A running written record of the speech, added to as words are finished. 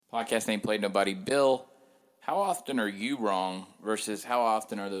Podcast Ain't Played Nobody. Bill, how often are you wrong versus how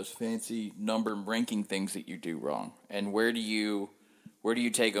often are those fancy number ranking things that you do wrong? And where do you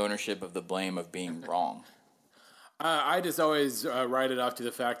take ownership of the blame of being wrong? I just always write it off to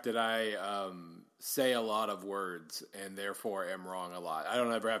the fact that I say a lot of words and therefore am wrong a lot. I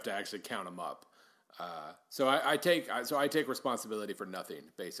don't ever have to actually count them up. So I take responsibility for nothing,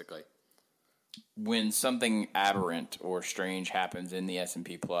 basically. When something aberrant or strange happens in the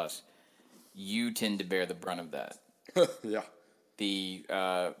S&P Plus, you tend to bear the brunt of that. Yeah.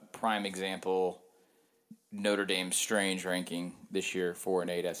 The prime example, Notre Dame's strange ranking this year, 4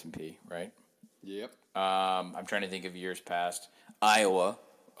 and 8 S&P, right? Yep. I'm trying to think of years past. Iowa,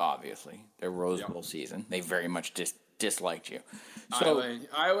 obviously, their Rose Bowl season, they very much disliked you. So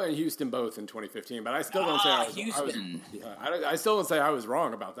Iowa and Houston both in 2015, but I still don't say I still don't say I was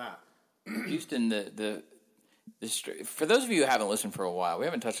wrong about that. Houston, for those of you who haven't listened for a while, we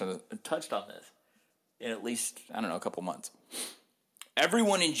haven't touched on this in at least, I don't know, a couple months.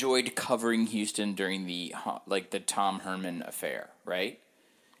 Everyone enjoyed covering Houston during the Tom Herman affair, right?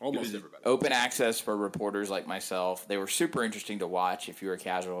 Almost everybody. Open access for reporters like myself. They were super interesting to watch if you were a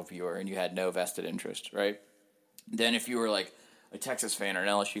casual viewer and you had no vested interest, right? Then if you were like a Texas fan or an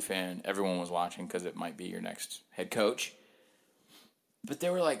LSU fan, everyone was watching because it might be your next head coach. But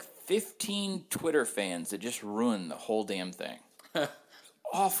there were like 15 Twitter fans that just ruined the whole damn thing.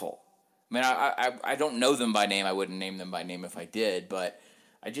 Awful. I mean, I don't know them by name. I wouldn't name them by name if I did. But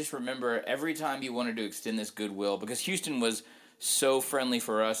I just remember every time you wanted to extend this goodwill, because Houston was so friendly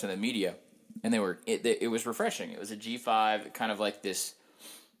for us in the media, and it was refreshing. It was a G5, kind of like this,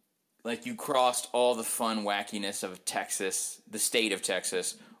 like you crossed all the fun wackiness of Texas, the state of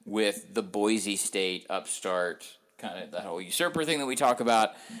Texas, with the Boise State upstart, kind of that whole usurper thing that we talk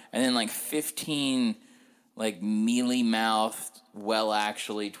about, and then like 15 like mealy-mouthed,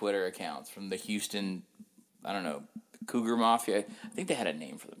 well-actually Twitter accounts from the Houston, I don't know, Cougar Mafia. I think they had a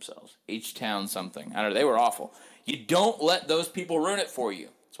name for themselves. H-Town something. I don't know. They were awful. You don't let those people ruin it for you.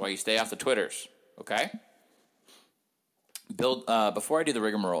 That's why you stay off the Twitters, okay? Bill, before I do the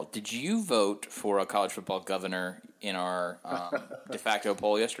rigmarole, did you vote for a college football governor in our de facto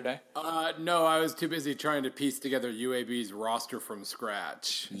poll yesterday? No, I was too busy trying to piece together UAB's roster from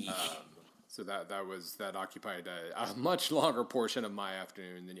scratch. So that occupied a much longer portion of my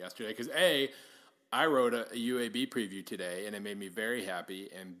afternoon than yesterday. Because A, I wrote a UAB preview today, and it made me very happy.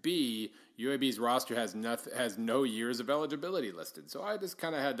 And B, UAB's roster has no years of eligibility listed. So I just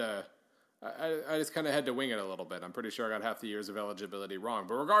kind of had to wing it a little bit. I'm pretty sure I got half the years of eligibility wrong.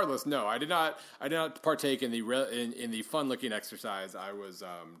 But regardless, no, I did not partake in the fun looking exercise. I was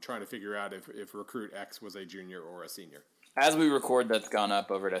trying to figure out if recruit X was a junior or a senior. As we record, that's gone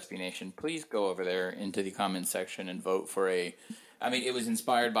up over at SB Nation. Please go over there into the comments section and vote for it was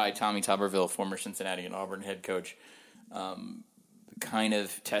inspired by Tommy Tuberville, former Cincinnati and Auburn head coach, kind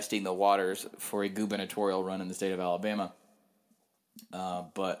of testing the waters for a gubernatorial run in the state of Alabama.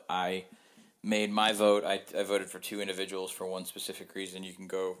 But I made my vote. I voted for two individuals for one specific reason. You can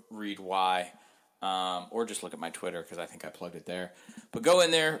go read why, or just look at my Twitter because I think I plugged it there. But go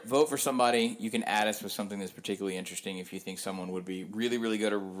in there, vote for somebody. You can add us with something that's particularly interesting if you think someone would be really, really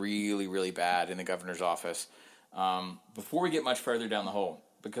good or really, really bad in the governor's office. Before we get much further down the hole,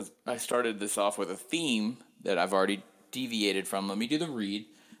 because I started this off with a theme that I've already deviated from, let me do the read.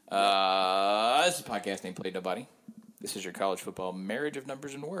 This is a podcast named Played Nobody. This is your college football marriage of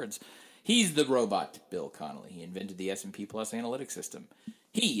numbers and words. He's the robot, Bill Connolly. He invented the S&P Plus analytics system.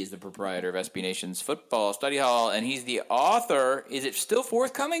 He is the proprietor of SB Nation's Football Study Hall, and he's the author. Is it still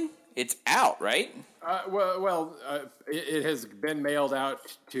forthcoming? It's out, right? It has been mailed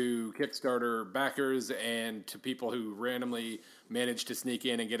out to Kickstarter backers and to people who randomly managed to sneak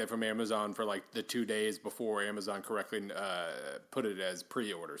in and get it from Amazon for like the 2 days before Amazon correctly put it as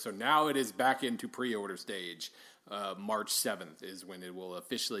pre-order. So now it is back into pre-order stage. March 7th is when it will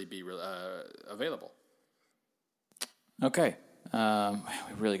officially be available. Okay. We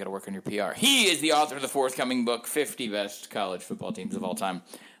really got to work on your PR. He is the author of the forthcoming book, 50 Best College Football Teams of All Time.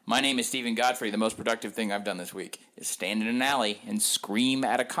 My name is Stephen Godfrey. The most productive thing I've done this week is stand in an alley and scream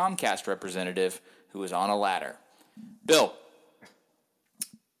at a Comcast representative who is on a ladder. Bill,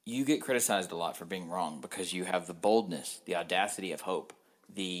 you get criticized a lot for being wrong because you have the boldness, the audacity of hope,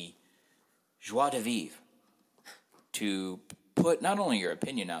 the joie de vivre to put not only your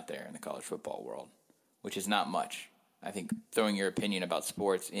opinion out there in the college football world, which is not much. I think throwing your opinion about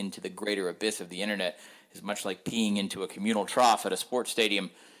sports into the greater abyss of the internet is much like peeing into a communal trough at a sports stadium.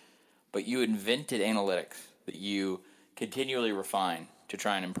 But you invented analytics that you continually refine to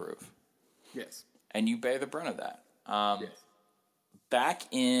try and improve. Yes. And you bear the brunt of that. Yes. back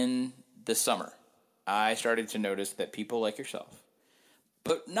in the summer, I started to notice that people like yourself,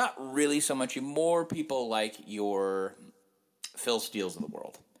 but not really so much you, more people like your Phil Steeles of the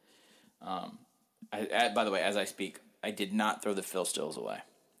world. By the way, as I speak, I did not throw the Phil Steeles away.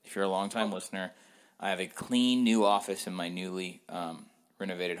 If you're a longtime listener, I have a clean new office in my newly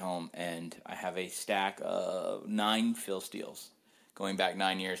renovated home, and I have a stack of 9 Phil Steeles going back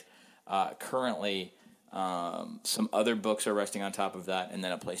 9 years. Currently, some other books are resting on top of that, and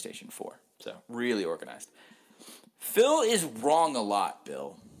then a PlayStation 4. So, really organized. Phil is wrong a lot,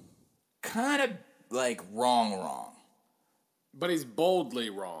 Bill. Kind of like wrong. But he's boldly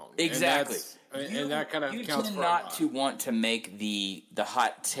wrong. Exactly. And that kind of you counts tend for not a lot. to want to make the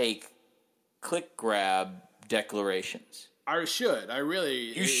hot take click grab declarations. I should. I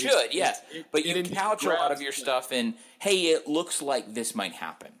really. You should, yes. But you couch a lot of grabs your stuff in, hey, it looks like this might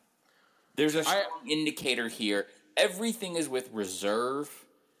happen. There's a strong indicator here. Everything is with reserve,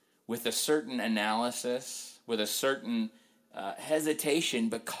 with a certain analysis, with a certain hesitation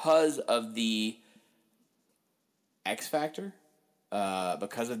because of the X factor,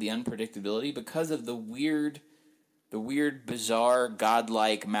 because of the unpredictability, because of the weird, bizarre,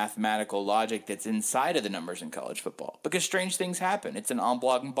 godlike mathematical logic that's inside of the numbers in college football. Because strange things happen. It's an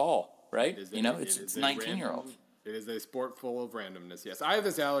en-bloc ball, right? It's 19-year-olds. It is a sport full of randomness. Yes, I have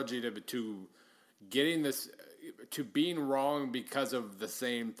this allergy to getting this, to being wrong because of the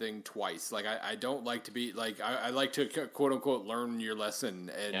same thing twice. Like I don't like to be like I like to quote unquote learn your lesson,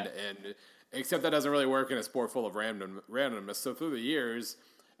 and except that doesn't really work in a sport full of randomness. So through the years,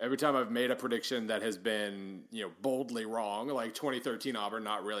 every time I've made a prediction that has been, boldly wrong, like 2013 Auburn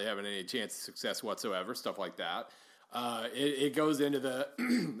not really having any chance of success whatsoever, stuff like that, it goes into the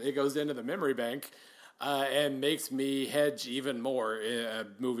it goes into the memory bank and makes me hedge even more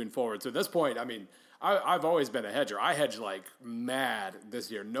moving forward. So at this point, I mean, I've always been a hedger. I hedge like mad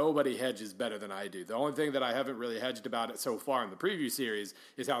this year. Nobody hedges better than I do. The only thing that I haven't really hedged about it so far in the preview series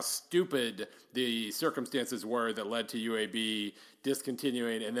is how stupid the circumstances were that led to UAB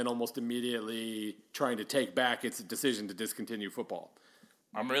discontinuing and then almost immediately trying to take back its decision to discontinue football.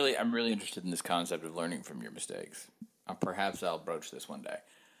 I'm really interested in this concept of learning from your mistakes. Perhaps I'll broach this one day.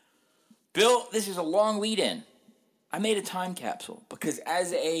 Bill, this is a long lead-in. I made a time capsule because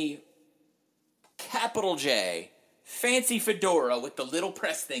as a capital J, fancy fedora with the little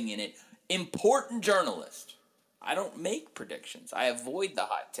press thing in it, important journalist, I don't make predictions. I avoid the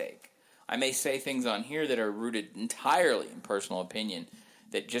hot take. I may say things on here that are rooted entirely in personal opinion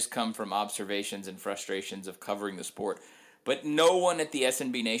that just come from observations and frustrations of covering the sport. But no one at the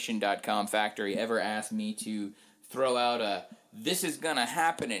SNBNation.com factory ever asked me to throw out a this is going to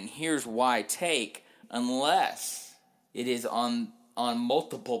happen and here's why take unless it is on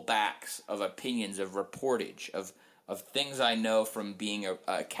multiple backs of opinions, of reportage, of things I know from being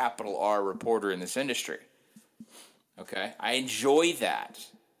a capital R reporter in this industry. Okay? I enjoy that.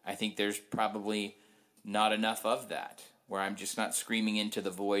 I think there's probably not enough of that, where I'm just not screaming into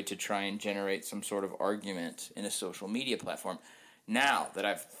the void to try and generate some sort of argument in a social media platform. Now that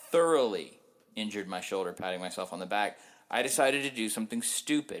I've thoroughly injured my shoulder patting myself on the back, I decided to do something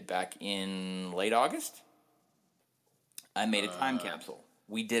stupid back in late August. I made a time capsule.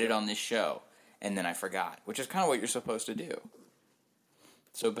 We did it on this show, and then I forgot, which is kind of what you're supposed to do.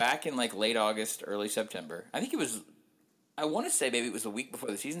 So back in like late August, early September, I think it was, I want to say maybe it was a week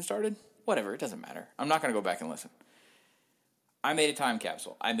before the season started. Whatever, it doesn't matter. I'm not going to go back and listen. I made a time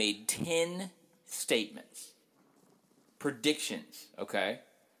capsule. I made 10 statements, predictions, okay?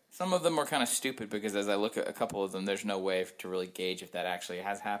 Some of them were kind of stupid because as I look at a couple of them, there's no way to really gauge if that actually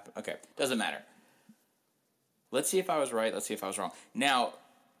has happened. Okay, doesn't matter. Let's see if I was right. Let's see if I was wrong. Now,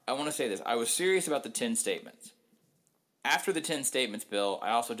 I want to say this. I was serious about the 10 statements. After the 10 statements, Bill,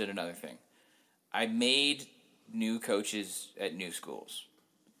 I also did another thing. I made new coaches at new schools.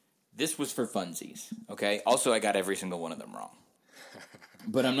 This was for funsies, okay? Also, I got every single one of them wrong.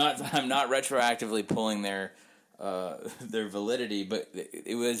 But I'm not retroactively pulling their validity, but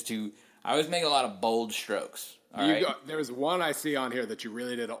it was I was making a lot of bold strokes. All right? There's one I see on here that you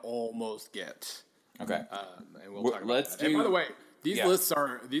really did almost get. Okay. And we'll talk about that. And by the way, these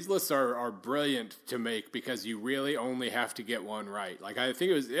lists are brilliant to make because you really only have to get one right. Like I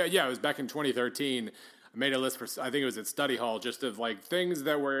think it was back in 2013. I made a list for, I think it was at Study Hall, just of like things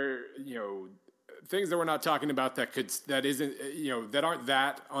that were, things that we're not talking about that aren't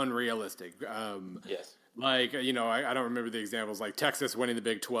that unrealistic. Yes. Like, I don't remember the examples, like Texas winning the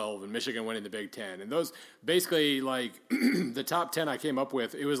Big 12 and Michigan winning the Big 10. And those basically, like, the top 10 I came up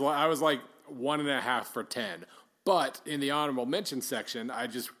with, I was like 1.5 for 10. But in the honorable mention section, I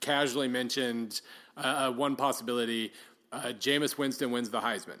just casually mentioned one possibility. Jameis Winston wins the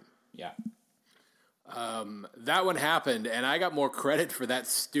Heisman. Yeah. That one happened, and I got more credit for that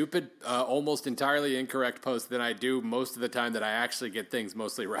stupid, almost entirely incorrect post than I do most of the time that I actually get things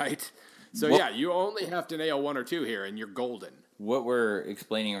mostly right. So, yeah, you only have to nail one or two here, and you're golden. What we're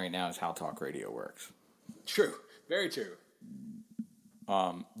explaining right now is how talk radio works. True. Very true.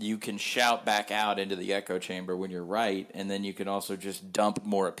 You can shout back out into the echo chamber when you're right, and then you can also just dump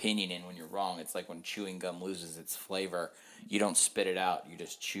more opinion in when you're wrong. It's like when chewing gum loses its flavor. You don't spit it out, you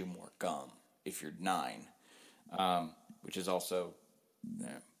just chew more gum if you're 9. Which is also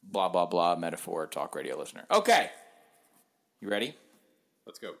blah, blah, blah, metaphor, talk radio listener. Okay. You ready?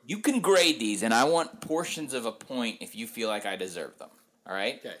 Let's go. You can grade these, and I want portions of a point if you feel like I deserve them. All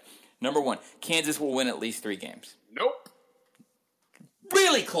right? Okay. Number 1, Kansas will win at least 3 games. Nope.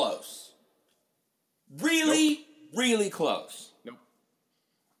 Really close. Really close. Nope.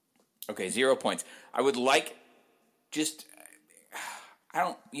 Okay, 0 points. I would like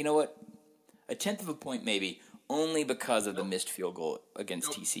you know what? A 1/10 of a point maybe, only because of the missed field goal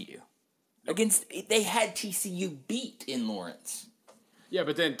against TCU. They had TCU beat in Lawrence. Yeah,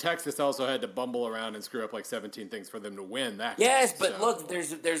 but then Texas also had to bumble around and screw up like 17 things for them to win that. Yes, game, but so. look,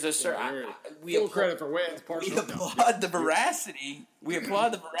 there's a certain full credit for wins. We applaud the veracity. We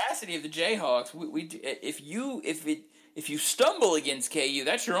applaud the veracity of the Jayhawks. If you stumble against KU,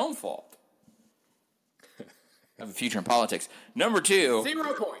 that's your own fault. I have a future in politics. Number 2.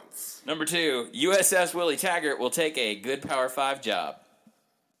 0 points. Number 2, USS Willie Taggart will take a good Power 5 job.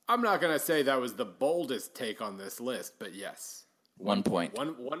 I'm not going to say that was the boldest take on this list, but yes. 1 point.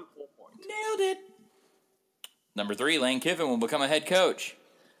 One full point. Nailed it. Number 3, Lane Kiffin will become a head coach.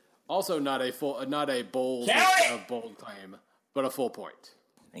 Also not a bold claim, but a full point.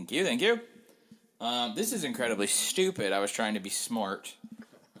 Thank you. This is incredibly stupid. I was trying to be smart.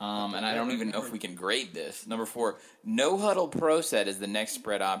 And I don't even know if we can grade this. Number 4, No Huddle Pro Set is the next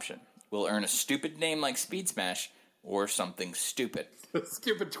spread option. We'll earn a stupid name like Speed Smash or something stupid.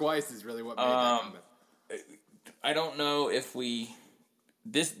 Stupid twice is really what made that comment. I don't know if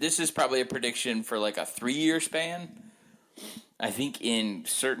this is probably a prediction for like a 3-year span. I think in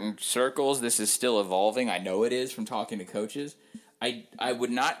certain circles this is still evolving. I know it is from talking to coaches. I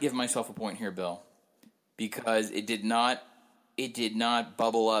would not give myself a point here, Bill, because it did not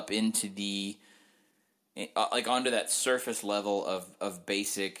bubble up into the onto that surface level of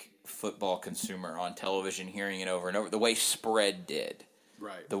basic football consumer on television, hearing it over and over, the way Spread did,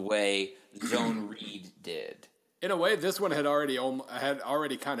 right? The way Zone Read did. In a way, this one had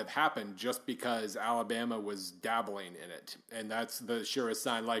already kind of happened just because Alabama was dabbling in it, and that's the surest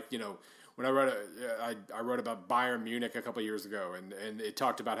sign. Like, you know, when I wrote about Bayern Munich a couple of years ago, and it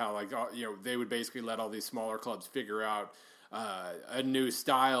talked about how, like, you know, they would basically let all these smaller clubs figure out a new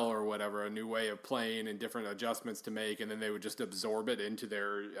style or whatever, a new way of playing and different adjustments to make, and then they would just absorb it into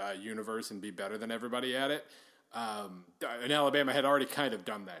their universe and be better than everybody at it. And Alabama had already kind of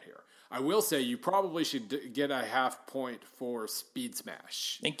done that here. I will say you probably should get a half point for Speed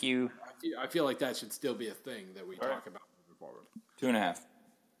Smash. Thank you. I feel like that should still be a thing that we talk about moving forward.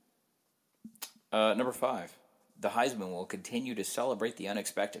 2.5. Number 5. The Heisman will continue to celebrate the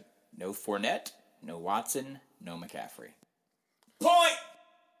unexpected. No Fournette, no Watson, no McCaffrey. Point.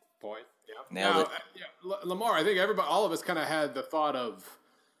 Yeah. Nailed it. Yeah, Lamar, I think all of us kind of had the thought of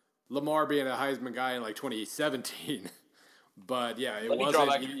Lamar being a Heisman guy in like 2017. But yeah, it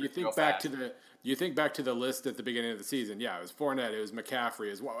wasn't. You think back to the list at the beginning of the season. Yeah, it was Fournette, it was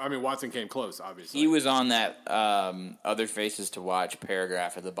McCaffrey as well. I mean, Watson came close, obviously. He was on that other faces to watch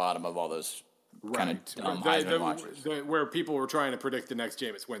paragraph at the bottom of all those kind of dumb Heisman watchers, where people were trying to predict the next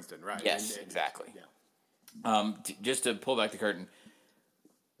Jameis Winston, right? Yes, exactly. Yeah. Just to pull back the curtain,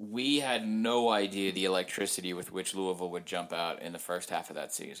 we had no idea the electricity with which Louisville would jump out in the first half of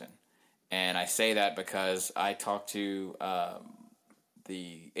that season. And I say that because I talked to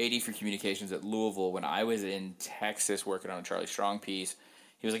the AD for communications at Louisville when I was in Texas working on a Charlie Strong piece.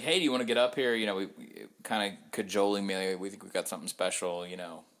 He was like, "Hey, do you want to get up here?" You know, we kind of cajoling me. Like, we think we got something special. You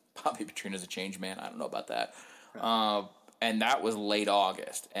know, Bobby Petrino's a change man. I don't know about that. And that was late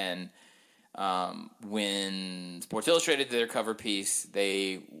August. And when Sports Illustrated did their cover piece,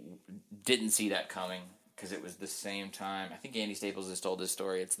 they didn't see that coming. Because it was the same time. I think Andy Staples has told this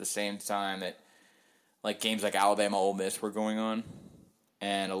story. It's the same time that like games like Alabama, Ole Miss were going on,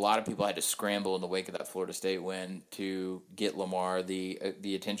 and a lot of people had to scramble in the wake of that Florida State win to get Lamar the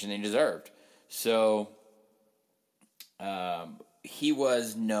attention he deserved. So he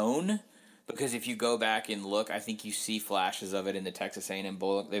was known because if you go back and look, I think you see flashes of it in the Texas A&M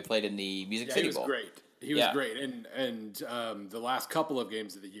Bowl. They played in the Music City Bowl. Great. He was great, and the last couple of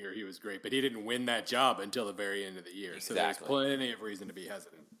games of the year he was great, but he didn't win that job until the very end of the year. Exactly. So there's plenty of reason to be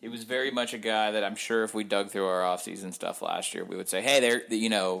hesitant. He was very much a guy that I'm sure if we dug through our offseason stuff last year, we would say, hey, there,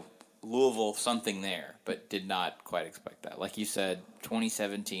 Louisville, something there, but did not quite expect that. Like you said,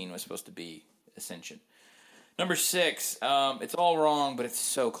 2017 was supposed to be Ascension. Number 6, it's all wrong, but it's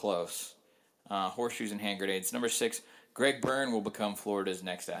so close. Horseshoes and hand grenades. Number 6, Greg Byrne will become Florida's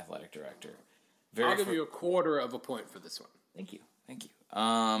next athletic director. I'll give you a quarter of a point for this one. Thank you.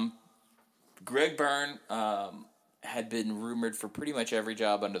 Greg Byrne had been rumored for pretty much every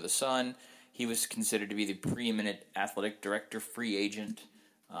job under the sun. He was considered to be the preeminent athletic director, free agent.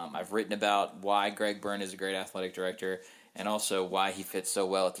 I've written about why Greg Byrne is a great athletic director and also why he fits so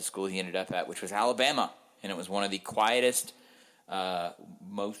well at the school he ended up at, which was Alabama. And it was one of the quietest,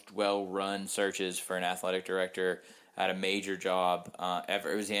 most well-run searches for an athletic director at a major job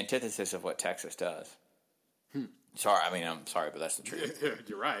ever. It was the antithesis of what Texas does. Sorry, I'm sorry, but that's the truth.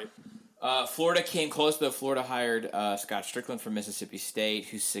 You're right. Florida came close, though. Florida hired Scott Strickland from Mississippi State,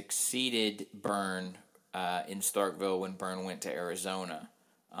 who succeeded Byrne in Starkville when Byrne went to Arizona.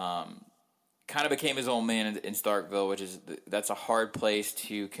 Kind of became his own man in Starkville, that's a hard place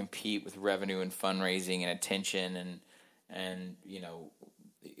to compete with revenue and fundraising and attention, and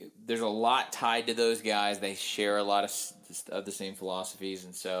there's a lot tied to those guys. They share a lot of the same philosophies,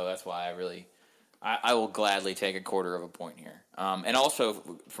 and so that's why I will gladly take a quarter of a point here. And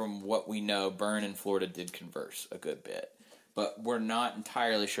also, from what we know, Byrne and Florida did converse a good bit, but we're not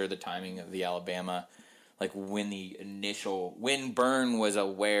entirely sure the timing of the Alabama, like when Byrne was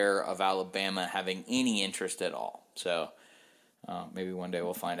aware of Alabama having any interest at all. So maybe one day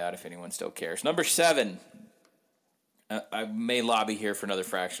we'll find out if anyone still cares. Number 7. I may lobby here for another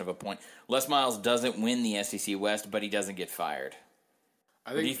fraction of a point. Les Miles doesn't win the SEC West, but he doesn't get fired.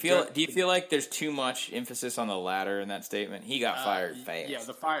 Do you feel like there's too much emphasis on the latter in that statement? He got fired fast. Yeah,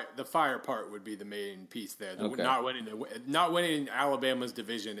 the fire part would be the main piece there. Okay. Not winning Alabama's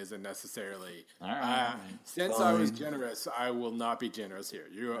division isn't necessarily. All right. Since I was generous, I will not be generous here.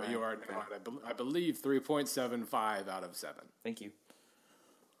 You are not. I believe 3.75 out of 7. Thank you.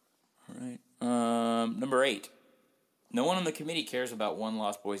 All right. Number 8. No one on the committee cares about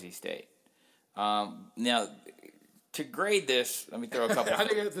one-loss Boise State. Now, to grade this, let me throw a couple. I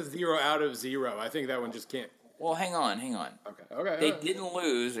think it's a 0 out of 0. I think that one just can't. Well, hang on. Okay. They didn't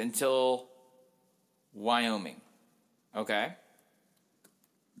lose until Wyoming. Okay?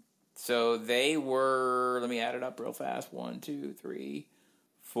 So they were, let me add it up real fast. 1, 2, 3,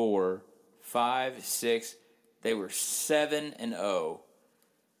 4, 5, 6. They were 7-0,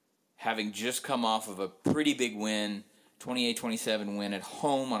 having just come off of a pretty big win, 28-27 win at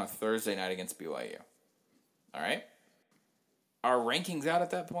home on a Thursday night against BYU. All right? Are rankings out at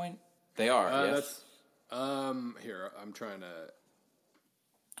that point? They are, yes? Here, I'm trying to...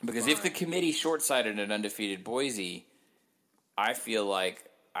 Because if the committee short-sighted an undefeated Boise, I feel like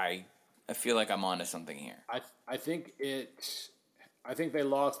I'm onto something here. I think they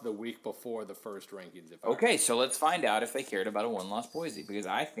lost the week before the first rankings. Okay, so let's find out if they cared about a one-loss Boise, because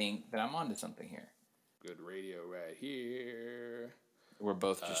I think that I'm onto something here. Good radio right here. We're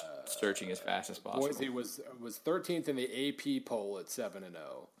both just searching as fast as possible. Boise was 13th in the AP poll at 7-0.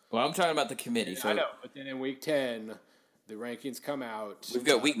 Well, I'm talking about the committee. So I know, but then in week 10, the rankings come out. We've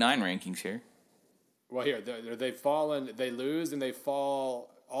got week 9 rankings here. Well, here they've fallen. They lose and they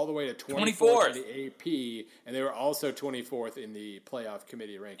fall all the way to 24th in the AP, and they were also 24th in the playoff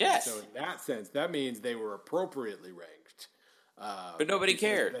committee rankings. Yes. So in that sense, that means they were appropriately ranked. But nobody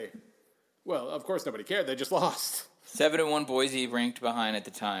cared. Well, of course nobody cared. They just lost. 7-1 Boise ranked behind at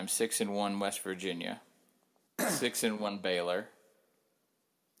the time. 6-1 West Virginia. 6-1 Baylor.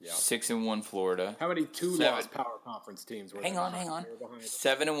 Yeah. 6-1 Florida. How many two-loss power conference teams were there? Hang on.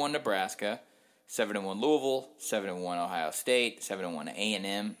 7-1 Nebraska. 7-1 Louisville. 7-1 Ohio State. 7-1 A&M.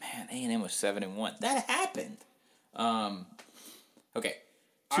 Man, A&M was 7-1. That happened. Okay.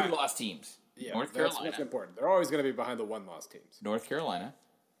 Two-loss teams. Yeah, North Carolina. That's important. They're always going to be behind the one-loss teams. North Carolina.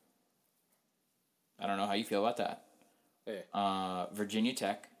 I don't know how you feel about that. Yeah. Virginia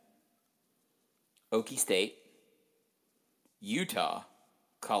Tech. Okie State. Utah.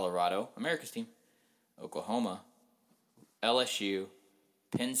 Colorado. America's team. Oklahoma. LSU.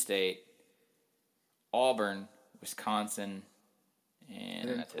 Penn State. Auburn. Wisconsin. And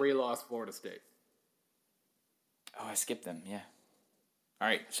then 3 lost Florida State. Oh, I skipped them. Yeah. All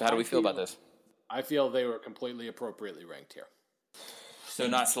right. So how do we feel about this? I feel they were completely appropriately ranked here. So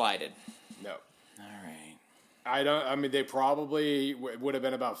not slided. No. All right. I don't. I mean, they probably would have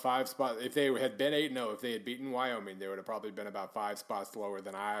been about 5 spots if they had been 8-0. If they had beaten Wyoming, they would have probably been about 5 spots lower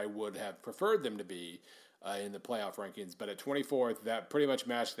than I would have preferred them to be in the playoff rankings. But at 24th, that pretty much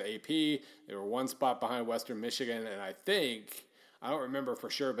matched the AP. They were 1 spot behind Western Michigan, and I don't remember for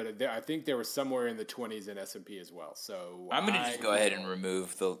sure, but I think they were somewhere in the 20s in S&P as well. So I'm going to just go ahead and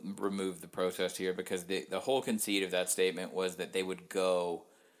remove the protest here because the whole conceit of that statement was that they would go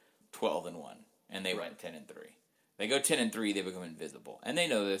 12-1. And they went 10-3. They go 10-3, they become invisible, and they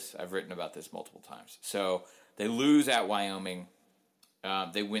know this. I've written about this multiple times. So they lose at Wyoming.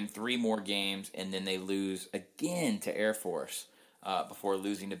 They win 3 more games, and then they lose again to Air Force before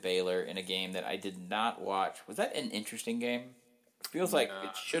losing to Baylor in a game that I did not watch. Was that an interesting game? It feels like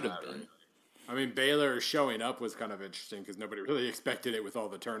it should have been. Really. I mean, Baylor showing up was kind of interesting because nobody really expected it with all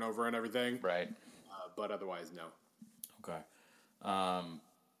the turnover and everything. Right. But otherwise, no. Okay.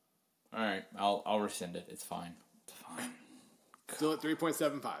 All right, I'll rescind it. It's fine. It's fine. Still at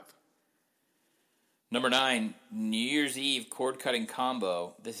 3.75. Number 9, New Year's Eve cord cutting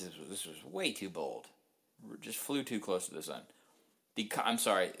combo. This was way too bold. Just flew too close to the sun. I'm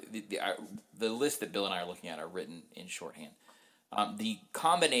sorry. The list that Bill and I are looking at are written in shorthand. The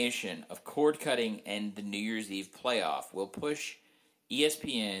combination of cord cutting and the New Year's Eve playoff will push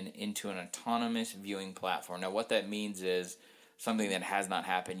ESPN into an autonomous viewing platform. Now, what that means is something that has not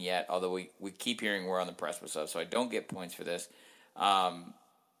happened yet, although we keep hearing we're on the precipice of, so I don't get points for this.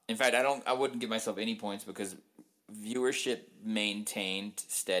 In fact, I wouldn't give myself any points because viewership maintained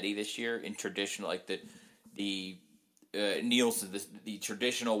steady this year in traditional, like the Nielsen, the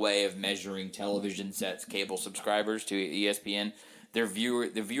traditional way of measuring television sets, cable subscribers to ESPN. The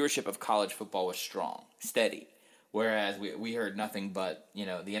viewership of college football was strong, steady. Whereas we heard nothing but, the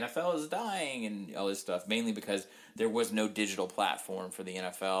NFL is dying and all this stuff, mainly because there was no digital platform for the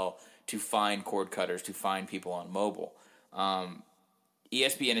NFL to find cord cutters, to find people on mobile.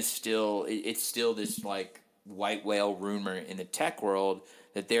 ESPN is still this like white whale rumor in the tech world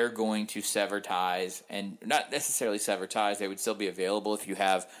that they're going to sever ties, and not necessarily sever ties. They would still be available if you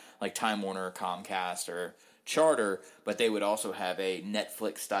have like Time Warner or Comcast or Charter, but they would also have a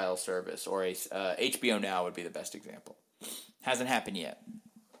Netflix style service, or a HBO Now would be the best example. Hasn't happened yet.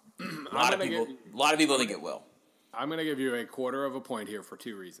 A lot of people think it will. I'm going to give you a 1/4 of a point here for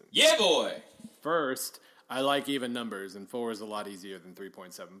 2 reasons. Yeah, boy. First, I like even numbers, and 4 is a lot easier than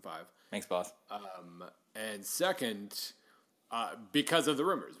 3.75. Thanks, boss. And second, because of the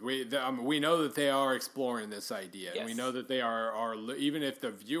rumors, we know that they are exploring this idea, yes. And we know that they are even if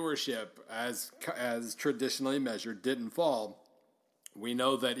the viewership as traditionally measured didn't fall, we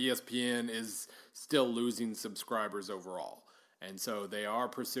know that ESPN is still losing subscribers overall, and so they are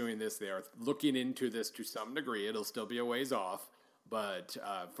pursuing this. They are looking into this to some degree. It'll still be a ways off, but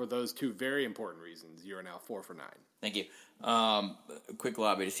for those 2 very important reasons, you are now 4 for 9. Thank you. Quick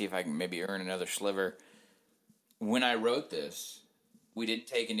lobby to see if I can maybe earn another sliver. When I wrote this, we didn't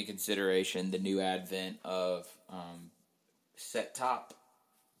take into consideration the new advent of set-top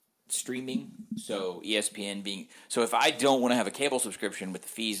streaming. So ESPN being... So if I don't want to have a cable subscription with the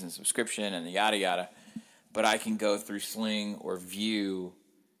fees and subscription and the yada yada, but I can go through Sling or View,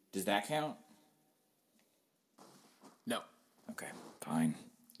 does that count? No. Okay, fine.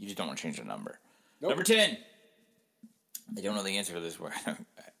 You just don't want to change the number. Nope. Number 10. I don't know the answer to this, but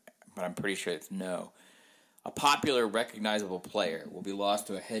I'm pretty sure it's no. A popular, recognizable player will be lost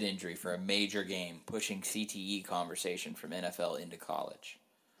to a head injury for a major game, pushing CTE conversation from NFL into college.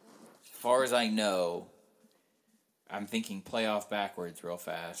 As far as I know, I'm thinking playoff backwards real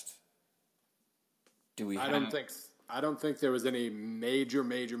fast. I don't think there was any major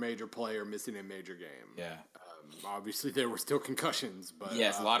player missing a major game. Yeah. Obviously, there were still concussions, but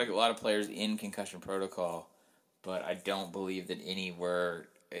yes, a lot of players in concussion protocol, but I don't believe that any were.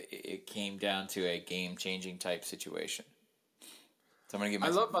 It came down to a game-changing type situation. So I'm gonna give. I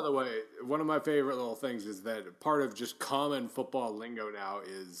love, by the way, one of my favorite little things is that part of just common football lingo now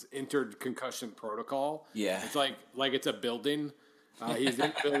is entered concussion protocol. Yeah, it's like it's a building. He's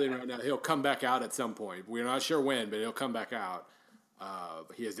in the building right now. He'll come back out at some point. We're not sure when, but he'll come back out.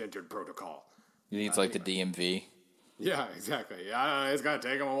 He has entered protocol. You think it's like the DMV? Yeah, exactly. Yeah, it's gonna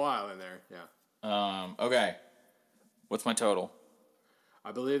take him a while in there. Yeah. Okay. What's my total?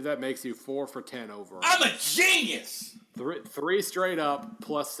 I believe that makes you 4 for 10 overall. I'm a genius! 3 straight up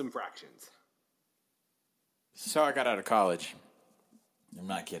plus some fractions. So I got out of college. I'm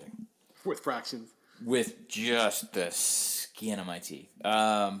not kidding. With fractions. With just the skin of my teeth.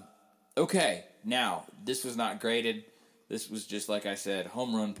 Okay, now, this was not graded. This was just, like I said,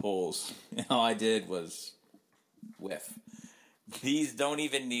 home run pulls. And all I did was whiff. These don't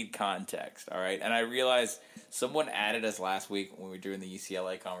even need context, all right? And I realize someone added us last week when we were doing the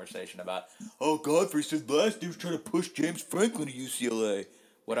UCLA conversation about, oh, Godfrey said last year was trying to push James Franklin to UCLA.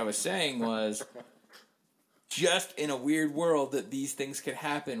 What I was saying was, just in a weird world that these things could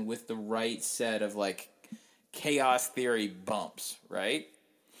happen with the right set of, like, chaos theory bumps, right?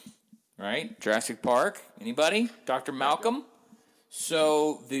 Right? Jurassic Park? Anybody? Dr. Malcolm?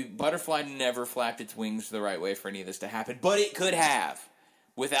 So the butterfly never flapped its wings the right way for any of this to happen, but it could have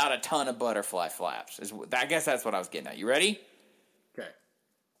without a ton of butterfly flaps. I guess that's what I was getting at. You ready? Okay.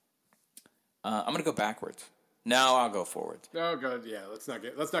 I'm going to go backwards. No, I'll go forwards. Oh, good. Yeah, let's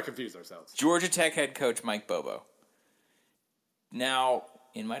not confuse ourselves. Georgia Tech head coach Mike Bobo. Now,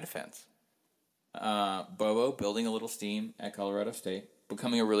 in my defense, Bobo building a little steam at Colorado State,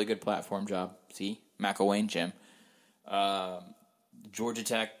 becoming a really good platform job. See? McElwain Jim. Georgia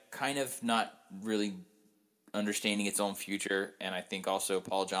Tech kind of not really understanding its own future, and I think also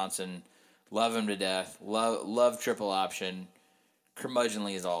Paul Johnson, love him to death, love triple option,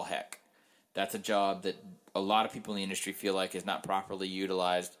 curmudgeonly as all heck. That's a job that a lot of people in the industry feel like is not properly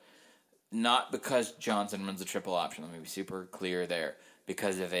utilized, not because Johnson runs a triple option, let me be super clear there,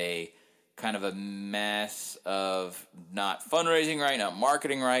 because of a kind of a mess of not fundraising right, not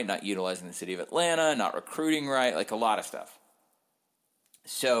marketing right, not utilizing the city of Atlanta, not recruiting right, like a lot of stuff.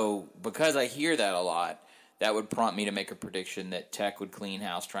 So, because I hear that a lot, that would prompt me to make a prediction that Tech would clean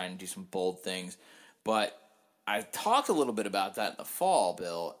house, trying to do some bold things. But I talked a little bit about that in the fall,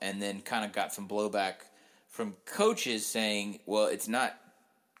 Bill, and then kind of got some blowback from coaches saying, well, it's not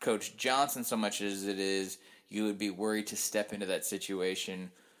Coach Johnson so much as it is you would be worried to step into that situation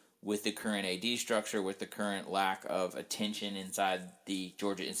with the current AD structure, with the current lack of attention inside the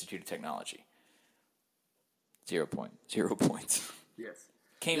Georgia Institute of Technology. 0 points. Yes.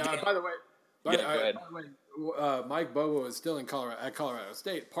 Came yeah, down. by the way, Go ahead. Mike Bobo is still at Colorado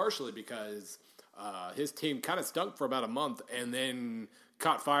State, partially because his team kind of stunk for about a month and then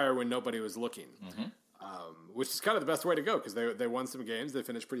caught fire when nobody was looking, which is kind of the best way to go because they won some games. They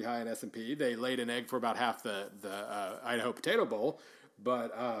finished pretty high in S&P. They laid an egg for about half the Idaho Potato Bowl,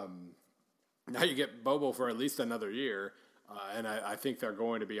 but now you get Bobo for at least another year. And I think they're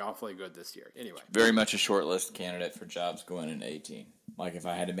going to be awfully good this year. Anyway. Very much a short list candidate for jobs going into 18. Like if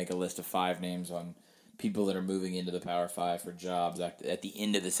I had to make a list of 5 names on people that are moving into the Power 5 for jobs at the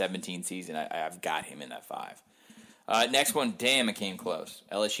end of the 17 season, I've got him in that 5. Next one, damn, it came close.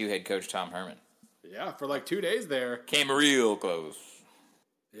 LSU head coach Tom Herman. Yeah, for like 2 days there. Came real close.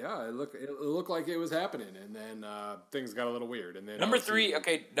 Yeah, it looked like it was happening, and then things got a little weird. And then number 3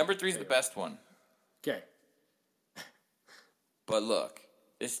 is the best one. Okay. But look,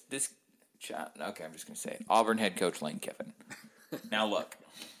 this okay, I'm just going to say it. Auburn head coach Lane Kiffin. Now look,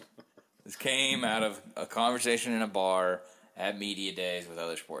 this came out of a conversation in a bar at media days with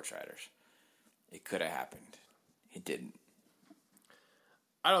other sports writers. It could have happened. It didn't.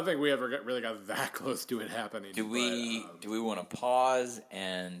 I don't think we ever really got that close to it happening. Do we want to pause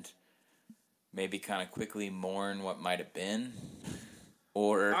and maybe kind of quickly mourn what might have been?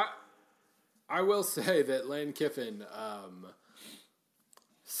 Or I will say that Lane Kiffin,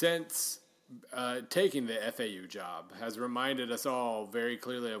 since taking the FAU job, has reminded us all very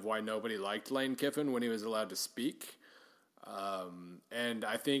clearly of why nobody liked Lane Kiffin when he was allowed to speak. And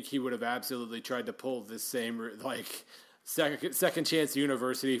I think he would have absolutely tried to pull this same, like, second chance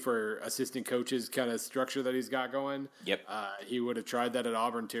university for assistant coaches kind of structure that he's got going. Yep. He would have tried that at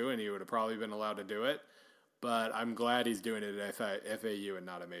Auburn too, and he would have probably been allowed to do it. But I'm glad he's doing it at FAU and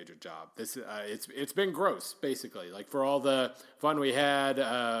not a major job. It's been gross, basically. Like for all the fun we had,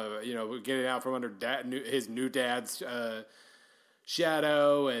 getting out from under his new dad's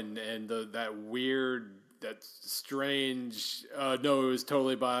shadow, and that strange. No, it was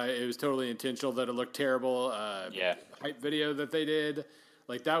totally intentional that it looked terrible. Hype video that they did.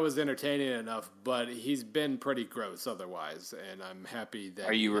 Like, that was entertaining enough, but he's been pretty gross otherwise, and I'm happy that...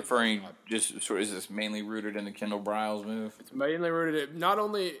 Are you referring is this mainly rooted in the Kendall Briles move? It's mainly rooted in... Not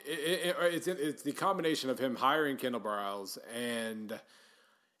only... It's the combination of him hiring Kendall Briles and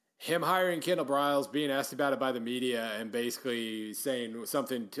him hiring Kendall Briles, being asked about it by the media, and basically saying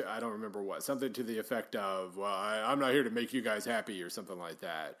something to... I don't remember what. Something to the effect of, well, I'm not here to make you guys happy or something like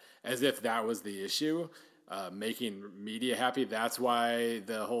that. As if that was the issue. Making media happy. That's why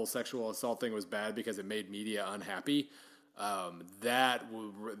the whole sexual assault thing was bad, because it made media unhappy. That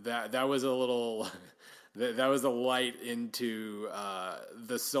was a little, that was a light into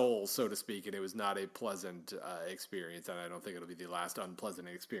the soul, so to speak, and it was not a pleasant experience. And I don't think it'll be the last unpleasant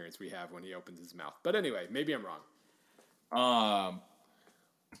experience we have when he opens his mouth. But anyway, maybe I'm wrong. I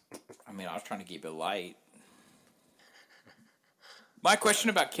mean, I was trying to keep it light. My question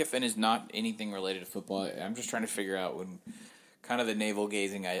about Kiffin is not anything related to football. I'm just trying to figure out when kind of the navel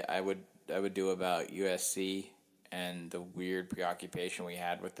gazing I would do about USC and the weird preoccupation we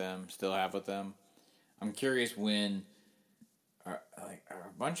had with them, still have with them. I'm curious when are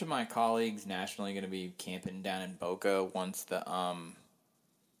a bunch of my colleagues nationally going to be camping down in Boca once the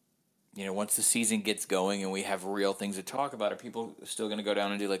once the season gets going and we have real things to talk about. Are people still going to go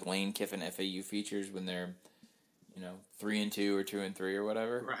down and do like Lane Kiffin FAU features when they're 3-2 or 2-3 or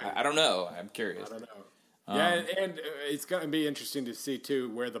whatever? Right. I don't know. I'm curious. I don't know. And it's going to be interesting to see too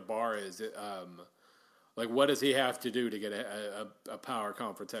where the bar is. Like, what does he have to do to get a power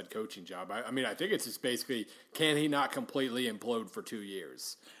conference head coaching job? I mean, I think it's just basically, can he not completely implode for 2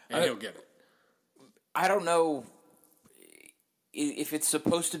 years and he'll get it? I don't know if it's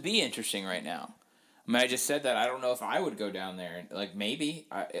supposed to be interesting right now. I mean, I just said that. I don't know if I would go down there. Like, maybe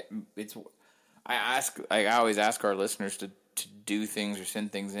I always ask our listeners to do things or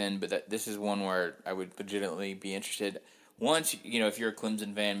send things in, but this is one where I would legitimately be interested. Once, if you're a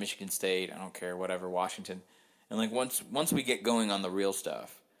Clemson fan, Michigan State, I don't care, whatever, Washington, and like once we get going on the real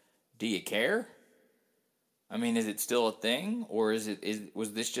stuff, do you care? I mean, is it still a thing, or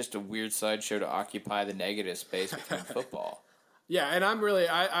was this just a weird sideshow to occupy the negative space within football? Yeah, and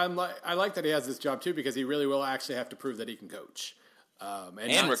I like that he has this job too, because he really will actually have to prove that he can coach.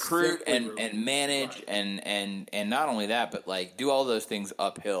 And recruit and manage, right. and not only that, but like do all those things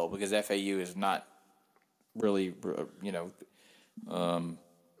uphill, because FAU is not really,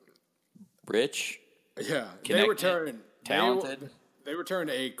 rich. Yeah, talented. They returned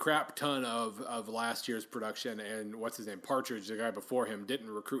a crap ton of last year's production, and what's his name, Partridge, the guy before him, didn't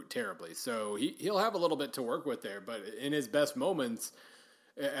recruit terribly. So he'll have a little bit to work with there. But in his best moments,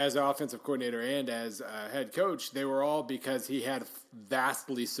 as offensive coordinator and as head coach, they were all because he had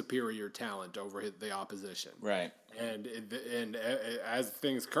vastly superior talent over the opposition. Right. And as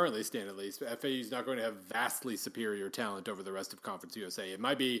things currently stand, at least, FAU is not going to have vastly superior talent over the rest of Conference USA. It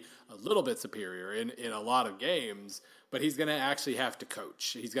might be a little bit superior in a lot of games, but he's going to actually have to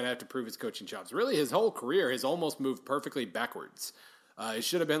coach. He's going to have to prove his coaching chops. Really, his whole career has almost moved perfectly backwards. It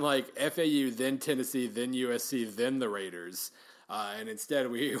should have been like FAU, then Tennessee, then USC, then the Raiders. And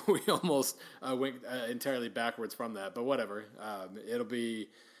instead, we almost went entirely backwards from that. But whatever. It'll be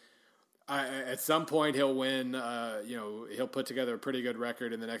at some point he'll win. He'll put together a pretty good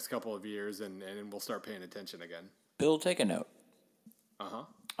record in the next couple of years, and we'll start paying attention again. Bill, take a note. Uh-huh.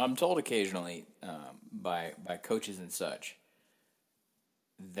 I'm told occasionally by coaches and such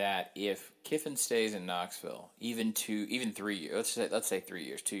that if Kiffin stays in Knoxville, even 3 years, let's say 3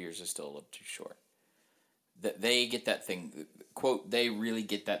 years, 2 years is still a little too short. That they get that thing, quote, they really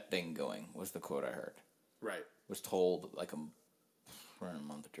get that thing going, was the quote I heard. Right. Was told like a month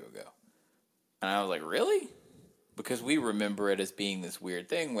or two ago. And I was like, really? Because we remember it as being this weird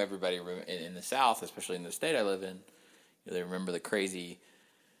thing where everybody in the South, especially in the state I live in, they remember the crazy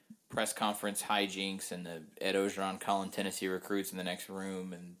press conference hijinks and the Ed Ogeron calling Tennessee recruits in the next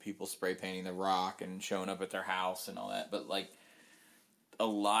room and people spray painting the Rock and showing up at their house and all that. But like, a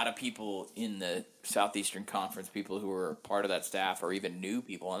lot of people in the Southeastern Conference, people who were part of that staff or even new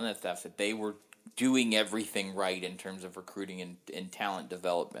people on that staff, said they were doing everything right in terms of recruiting and talent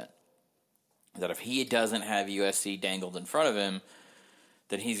development. That if he doesn't have USC dangled in front of him,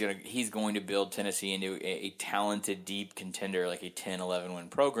 then he's going to build Tennessee into a talented, deep contender, like a 10-11 win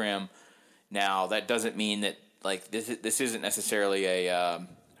program. Now, that doesn't mean that like this isn't necessarily a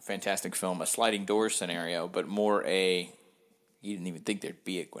Fantastic Film, a sliding doors scenario, but more a... You didn't even think there'd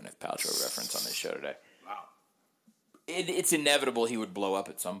be a Gwyneth Paltrow reference on this show today. Wow. It's inevitable he would blow up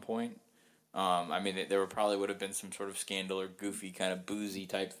at some point. I mean, there probably would have been some sort of scandal or goofy kind of boozy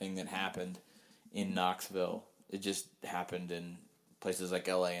type thing that happened in Knoxville. It just happened in places like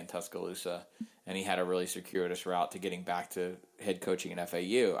LA and Tuscaloosa, and he had a really circuitous route to getting back to head coaching at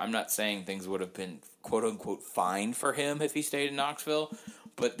FAU. I'm not saying things would have been quote-unquote fine for him if he stayed in Knoxville,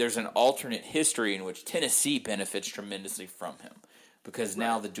 but there's an alternate history in which Tennessee benefits tremendously from him because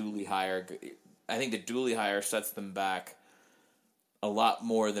now the Dooley hire, I think the Dooley hire sets them back a lot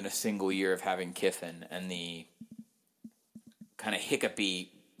more than a single year of having Kiffin and the kind of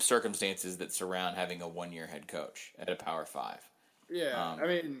hiccupy circumstances that surround having a one-year head coach at a Power 5. Yeah, I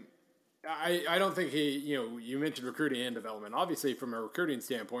mean, I don't think you mentioned recruiting and development. Obviously, from a recruiting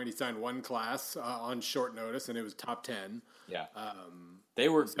standpoint, he signed one class on short notice, and it was top 10. Yeah. They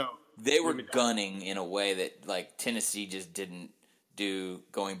were gunning in a way that like Tennessee just didn't do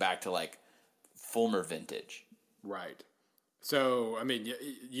going back to like Fulmer vintage. Right. So, I mean,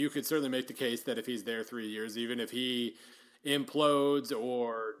 you could certainly make the case that if he's there 3 years, even if he implodes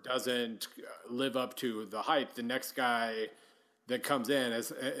or doesn't live up to the hype, the next guy that comes in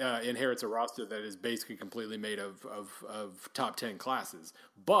as inherits a roster that is basically completely made of top 10 classes.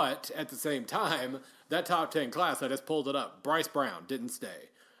 But at the same time, that top 10 class, I just pulled it up. Bryce Brown didn't stay.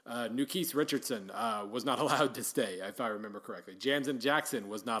 Nukese Richardson was not allowed to stay, if I remember correctly. Jansen Jackson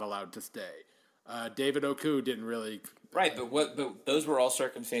was not allowed to stay. David Oku didn't really. Right, but those were all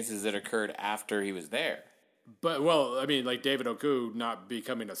circumstances that occurred after he was there. But well, I mean, like David Oku not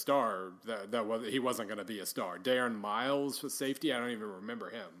becoming a star, he wasn't going to be a star. Darren Miles was safety. I don't even remember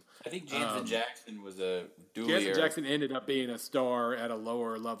him. I think Jansen Jackson was a dualier. Jansen Jackson ended up being a star at a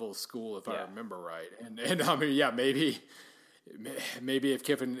lower level school, if I remember right. And I mean, yeah, maybe if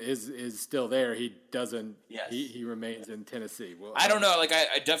Kiffin is still there, he doesn't. Yes. He remains in Tennessee. Well, I don't know. Like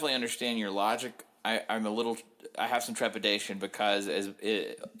I definitely understand your logic. I have some trepidation because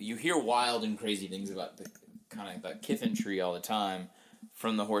you hear wild and crazy things about the kind of that Kiffin tree all the time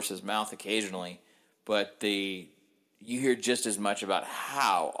from the horse's mouth occasionally, but you hear just as much about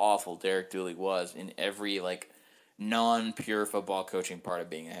how awful Derek Dooley was in every like non-pure football coaching part of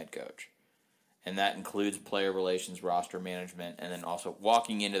being a head coach. And that includes player relations, roster management, and then also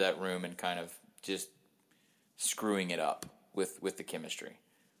walking into that room and kind of just screwing it up with the chemistry.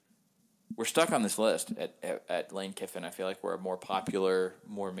 We're stuck on this list at Lane Kiffin. I feel like we're a more popular,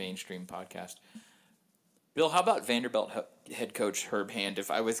 more mainstream podcast. Bill, how about Vanderbilt head coach Herb Hand? If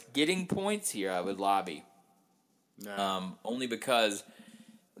I was getting points here, I would lobby. No. Only because...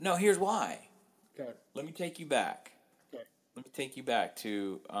 No, here's why. Okay. Let me take you back. Okay. Let me take you back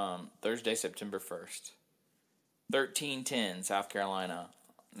to Thursday, September 1st. 13-10, South Carolina.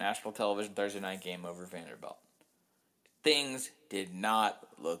 National television Thursday night game over Vanderbilt. Things did not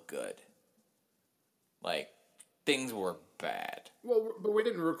look good. Like, things were bad. Well, but we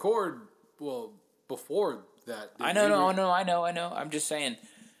didn't record, before that. I know. I'm just saying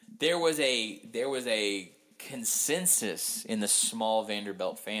there was a consensus in the small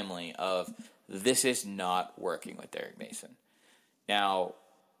Vanderbilt family of this is not working with Derek Mason. Now,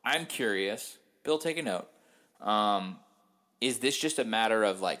 I'm curious. Bill, take a note. Is this just a matter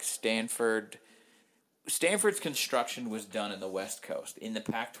of like Stanford's construction was done in the West Coast, in the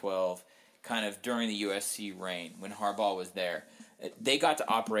Pac-12, kind of during the USC reign when Harbaugh was there. They got to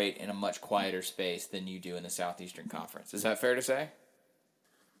operate in a much quieter space than you do in the Southeastern Conference. Is that fair to say?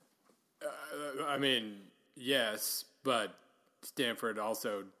 I mean, yes, but Stanford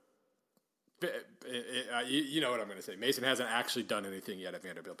also, you know what I'm going to say. Mason hasn't actually done anything yet at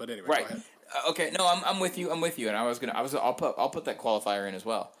Vanderbilt. But anyway, right. Go ahead. Okay, no, I'm with you. And I'll put that qualifier in as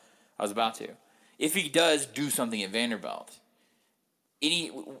well. I was about to. If he does do something at Vanderbilt,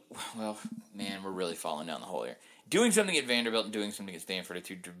 we're really falling down the hole here. Doing something at Vanderbilt and doing something at Stanford are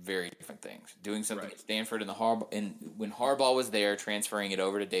two very different things. Doing something at Stanford when Harbaugh was there, transferring it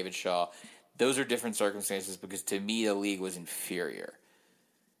over to David Shaw, those are different circumstances because to me the league was inferior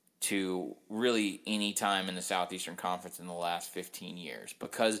to really any time in the Southeastern Conference in the last 15 years.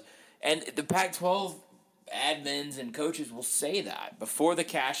 And the Pac-12 admins and coaches will say that before the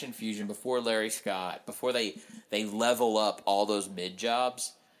cash infusion, before Larry Scott, before they level up all those mid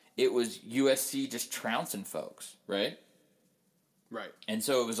jobs, it was USC just trouncing folks, right? Right. And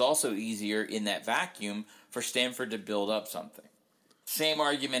so it was also easier in that vacuum for Stanford to build up something. Same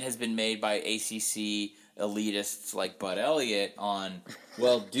argument has been made by ACC elitists like Bud Elliott on,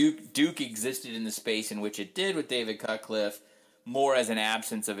 Duke existed in the space in which it did with David Cutcliffe more as an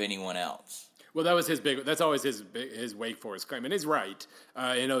absence of anyone else. Well, that was that's always his Wake Forest claim. And he's right.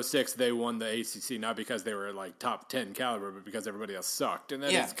 In 2006, they won the ACC not because they were like top 10 caliber, but because everybody else sucked. And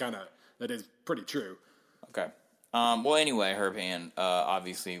that is pretty true. Okay. Well, anyway, Herb Hand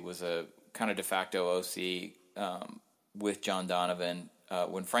obviously was a kind of de facto OC with John Donovan.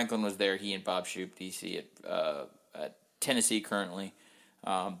 When Franklin was there, he and Bob Shoop, DC at Tennessee currently,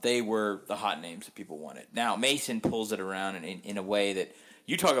 they were the hot names that people wanted. Now, Mason pulls it around in a way that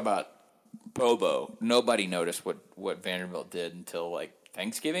you talk about Bobo. Nobody noticed what Vanderbilt did until like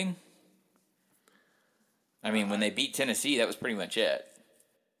Thanksgiving. I mean, when they beat Tennessee, that was pretty much it.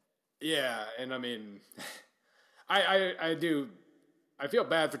 Yeah, and I mean, I feel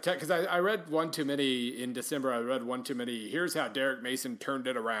bad for Tech because I read one too many in December. I read one too many. Here's how Derek Mason turned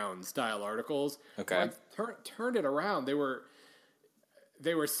it around style articles. Okay, turned it around. They were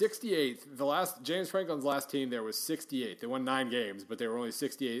 68th. James Franklin's last team there was 68th. They won 9 games, but they were only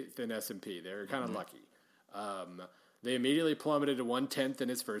 68th in S&P. They were kind of lucky. They immediately plummeted to 110th in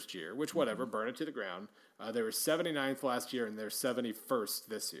his first year, which whatever, burn it to the ground. They were 79th last year, and they're 71st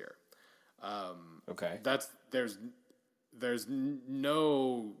this year. Okay, there's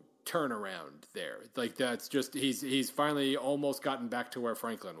no turnaround there. Like that's just he's finally almost gotten back to where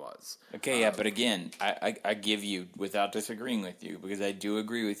Franklin was. Okay, yeah, but again, I give you without disagreeing with you because I do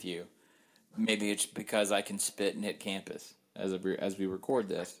agree with you. Maybe it's because I can spit and hit campus as we record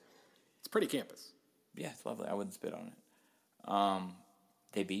this. It's pretty campus. Yeah, it's lovely. I wouldn't spit on it.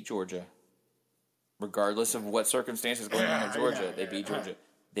 They beat Georgia. Regardless of what circumstances going on in Georgia, they beat Georgia.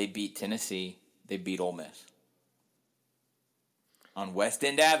 They beat Tennessee. They beat Ole Miss. On West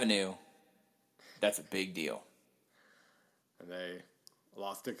End Avenue, that's a big deal. And they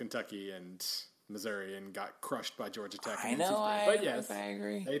lost to Kentucky and Missouri and got crushed by Georgia Tech. I know, but yes, I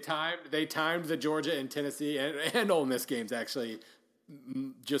agree. They timed the Georgia and Tennessee and Ole Miss games actually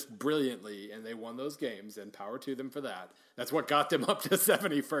just brilliantly, and they won those games, and power to them for that. That's what got them up to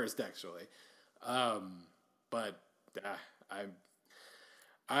 71st, actually. But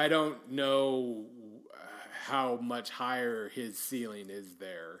I don't know how much higher his ceiling is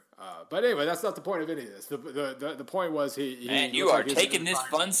there. But anyway, that's not the point of any of this. The point was he and you are taking this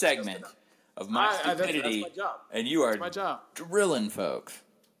fun segment of my stupidity, that's my job. And you are my job. drilling folks.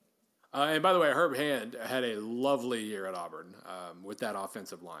 And by the way, Herb Hand had a lovely year at Auburn with that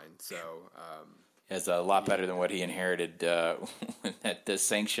offensive line. So it's a lot better than what he inherited at the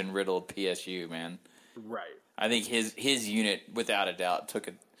sanction-riddled PSU, man. Right. I think his unit, without a doubt, took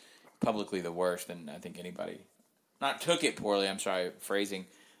it publicly the worst, and I think anybody not took it poorly. I'm sorry, phrasing.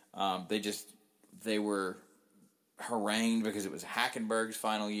 They were harangued because it was Hackenberg's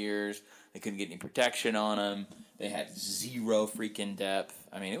final years. They couldn't get any protection on him. They had zero freaking depth.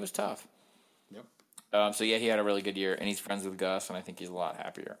 I mean, it was tough. Yep. So yeah, he had a really good year, and he's friends with Gus, and I think he's a lot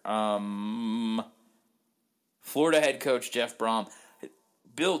happier. Florida head coach Jeff Brom.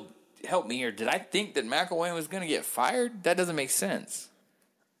 Bill, help me here. Did I think that McElwain was going to get fired? That doesn't make sense.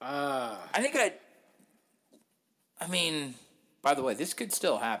 I mean, by the way, this could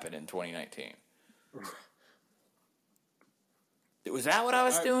still happen in 2019. Was that what I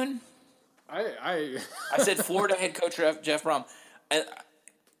was doing? I said Florida head coach Jeff Brom.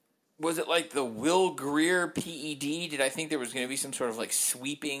 Was it like the Will Greer PED? Did I think there was going to be some sort of like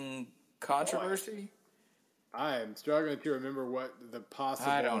sweeping controversy? I am struggling to remember what the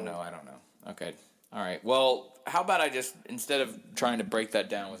possible... I don't know. Okay. All right. Well, how about I just, instead of trying to break that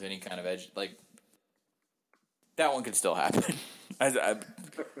down with any kind of edge, like, that one could still happen.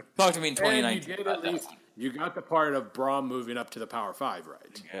 Talk to me in 2019. And you did at least... You got the part of Brom moving up to the Power 5,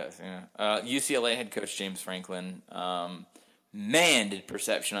 right? Yes, yeah. UCLA head coach James Franklin. Man, did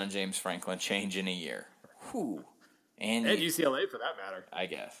perception on James Franklin change in a year. Whew. And UCLA, for that matter. I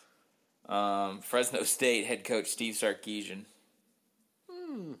guess. Fresno State head coach Steve Sarkisian.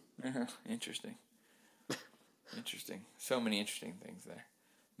 Interesting. Interesting. So many interesting things there.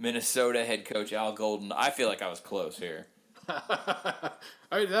 Minnesota head coach Al Golden. I feel like I was close here. I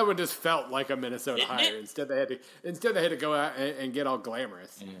mean, that one just felt like a Minnesota hire. Instead, they had to go out and get all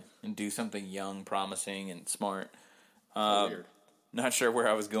glamorous. Yeah. And do something young, promising, and smart. Weird. Not sure where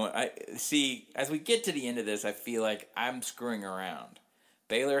I was going. As we get to the end of this, I feel like I'm screwing around.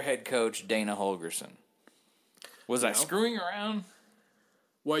 Baylor head coach Dana Holgorsen. Was I screwing around?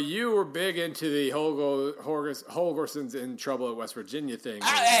 Well, you were big into the Holgorsen's in trouble at West Virginia thing.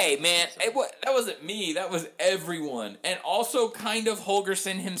 Hey, man, that wasn't me. That was everyone. And also kind of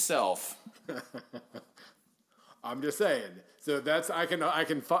Holgorsen himself. I'm just saying. So that's I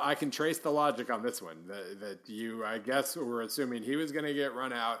can trace the logic on this one. That you, I guess, were assuming he was going to get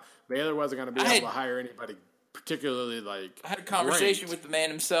run out. Baylor wasn't going to be able to hire anybody particularly like. I had a conversation with the man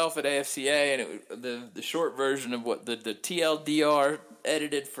himself at AFCA, and the short version of what the TLDR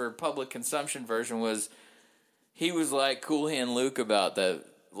edited for public consumption version was, he was like Cool Hand Luke about the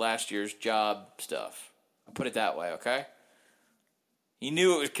last year's job stuff. I'll put it that way, okay? He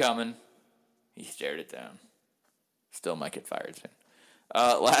knew it was coming. He stared it down. Still might get fired soon.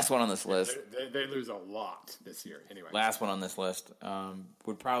 Last one on this list. They lose a lot this year. Anyway. Last one on this list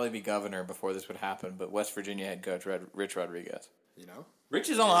would probably be governor before this would happen, but West Virginia head coach Rich Rodriguez. You know? Rich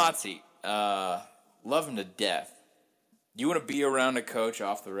is on the hot seat. Love him to death. You want to be around a coach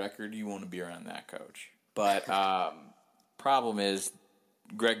off the record, you want to be around that coach. But problem is,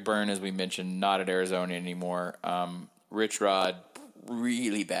 Greg Byrne, as we mentioned, not at Arizona anymore. Rich Rod,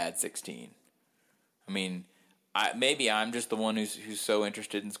 really bad 16. I mean... maybe I'm just the one who's so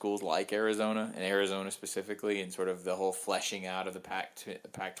interested in schools like Arizona, and Arizona specifically, and sort of the whole fleshing out of the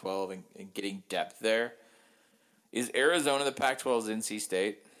Pac-12 and getting depth there. Is Arizona the Pac-12's NC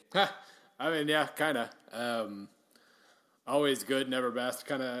State? I mean, yeah, kind of. Always good, never best,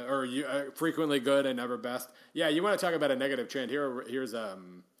 kind of, or frequently good and never best. Yeah, you want to talk about a negative trend. Here's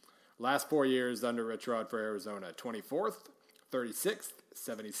last 4 years under Rich Rod for Arizona: 24th, 36th,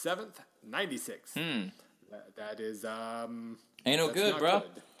 77th, 96. That is Ain't no that's good, not bro.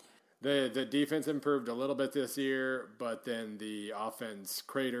 good. The defense improved a little bit this year, but then the offense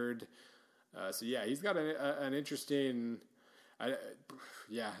cratered. So yeah, he's got an interesting. I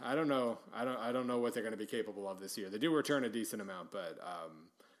don't know. I don't know what they're going to be capable of this year. They do return a decent amount, but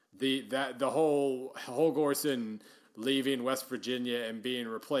the whole Holgorsen leaving West Virginia and being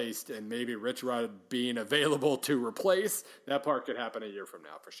replaced, and maybe Rich Rod being available to replace, that part could happen a year from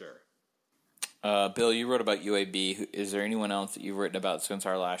now for sure. Bill, you wrote about UAB. Is there anyone else that you've written about since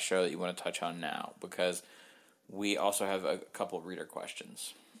our last show that you want to touch on now? Because we also have a couple of reader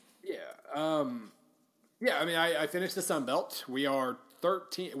questions. Yeah. I mean, I finished the Sun Belt. We are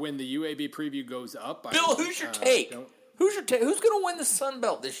 13 when the UAB preview goes up. Bill, who's your take? Who's your take? Who's going to win the Sun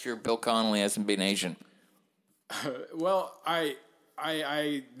Belt this year? Bill Connolly, SMB Nation. Well,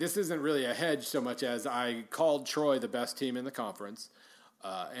 this isn't really a hedge so much as I called Troy the best team in the conference,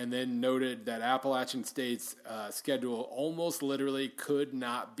 and then noted that Appalachian State's schedule almost literally could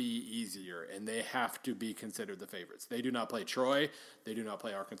not be easier, and they have to be considered the favorites. They do not play Troy. They do not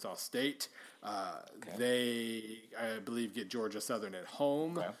play Arkansas State. They, I believe, get Georgia Southern at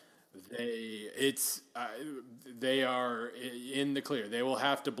home. Okay. They are in the clear. They will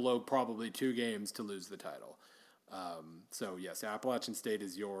have to blow probably 2 games to lose the title. So yes, Appalachian State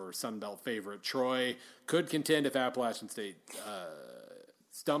is your Sun Belt favorite. Troy could contend if Appalachian State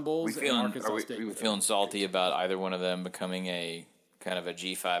stumbles. Are we feeling salty about either one of them becoming a kind of a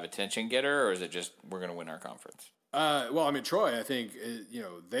G5 attention getter, or is it just we're going to win our conference? Well, I mean, Troy, I think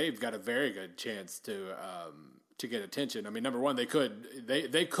they've got a very good chance to get attention. I mean, number one, they could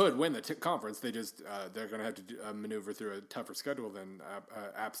win the conference. They just they're going to have to maneuver through a tougher schedule than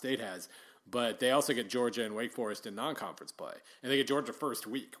App State has. But they also get Georgia and Wake Forest in non-conference play, and they get Georgia first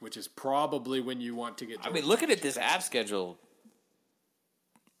week, which is probably when you want to get Georgia. I mean, looking at this App schedule,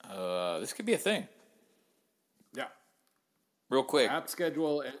 this could be a thing. Yeah. Real quick, App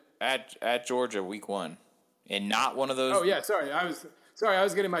schedule at Georgia week 1, and not one of those. Oh yeah, sorry, I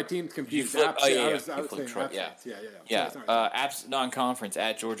was getting my teams confused. Yeah. Apps non-conference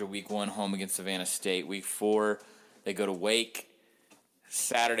at Georgia week 1, home against Savannah State. Week 4, they go to Wake.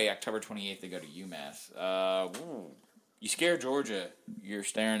 Saturday, October 28th, they go to UMass. You scare Georgia, you're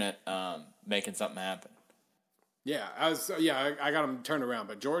staring at making something happen. Yeah, I got them turned around.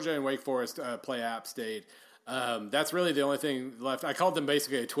 But Georgia and Wake Forest play App State. That's really the only thing left. I called them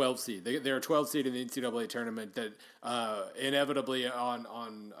basically a 12 seed. They're a 12 seed in the NCAA tournament that inevitably on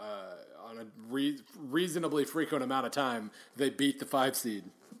a reasonably frequent amount of time they beat the 5 seed.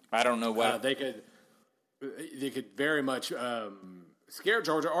 I don't know what they could very much scare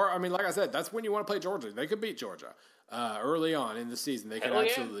Georgia. Or I mean, like I said, that's when you want to play Georgia. They could beat Georgia. Early on in the season, they could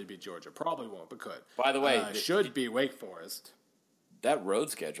absolutely beat Georgia. Probably won't, but could. By the way, should beat Wake Forest. That road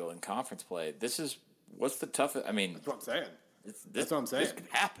schedule in conference play. This is what's the toughest. I mean, that's what I'm saying. That's what I'm saying. This could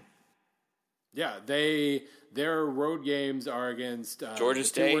happen. Yeah, their road games are against Georgia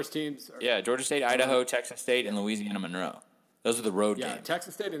State. The 2 worst teams. Georgia State, Idaho, Texas State, and Louisiana Monroe. Those are the road games.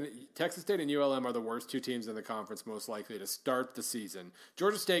 Texas State and ULM are the worst 2 teams in the conference most likely to start the season.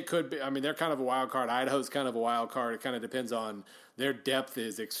 Georgia State could be. I mean, they're kind of a wild card. Idaho's kind of a wild card. It kind of depends on their depth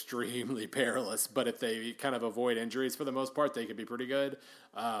is extremely perilous. But if they kind of avoid injuries for the most part, they could be pretty good.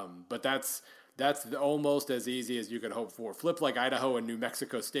 But that's almost as easy as you could hope for. Flip like Idaho and New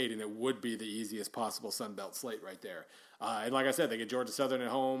Mexico State, and it would be the easiest possible Sun Belt slate right there. And like I said, they get Georgia Southern at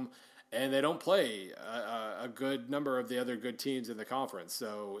home. And they don't play a good number of the other good teams in the conference.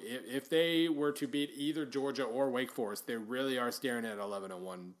 So if they were to beat either Georgia or Wake Forest, they really are staring at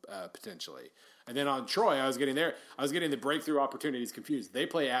 11-1 potentially. And then on Troy, I was getting the breakthrough opportunities confused. They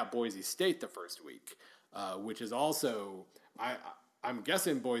play at Boise State the first week, which is also I'm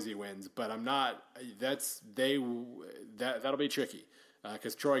guessing Boise wins, but I'm not. That'll be tricky.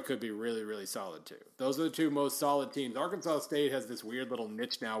 Because Troy could be really, really solid, too. Those are the 2 most solid teams. Arkansas State has this weird little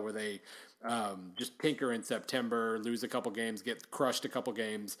niche now where they just tinker in September, lose a couple games, get crushed a couple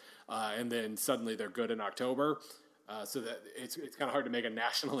games, and then suddenly they're good in October. So that it's kind of hard to make a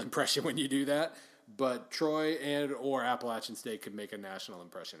national impression when you do that. But Troy or Appalachian State could make a national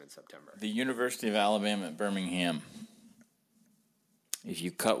impression in September. The University of Alabama at Birmingham. If you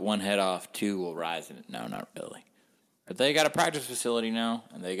cut one head off, 2 will rise in it. No, not really. But they got a practice facility now,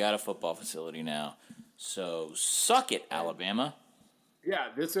 and they got a football facility now. So suck it, Alabama. Yeah,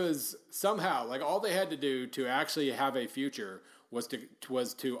 this was somehow like all they had to do to actually have a future was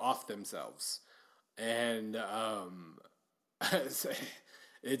to off themselves, and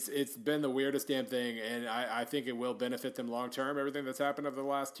it's been the weirdest damn thing, and I think it will benefit them long term. Everything that's happened over the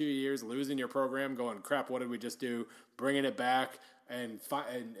last 2 years, losing your program, going crap, what did we just do? Bringing it back.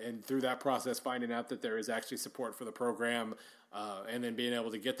 and through that process, finding out that there is actually support for the program, and then being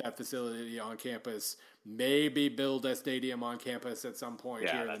able to get that facility on campus, maybe build a stadium on campus at some point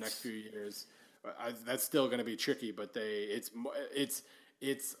here in the next few years. That's still going to be tricky, but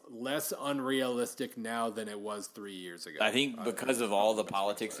it's less unrealistic now than it was 3 years ago. I think because of all the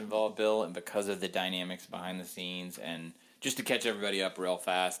politics involved, Bill, and because of the dynamics behind the scenes, and just to catch everybody up real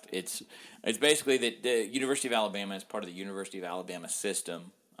fast, it's basically that the University of Alabama is part of the University of Alabama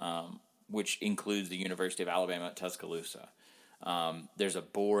system, which includes the University of Alabama at Tuscaloosa. There's a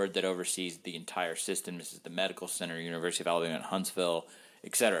board that oversees the entire system. This is the Medical Center, University of Alabama at Huntsville,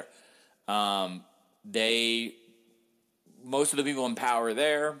 etc. Most of the people in power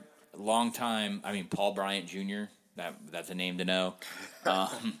there, Paul Bryant Jr., that's a name to know.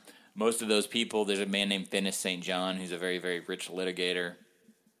 Most of those people, there's a man named Finis St. John, who's a very, very rich litigator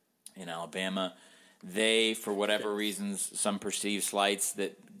in Alabama. They, for whatever reasons, some perceived slights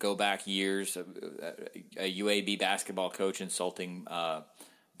that go back years, a UAB basketball coach insulting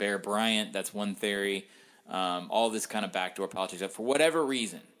Bear Bryant, that's one theory. All this kind of backdoor politics. For whatever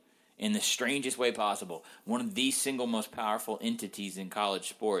reason, in the strangest way possible, one of the single most powerful entities in college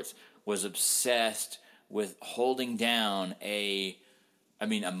sports was obsessed with holding down a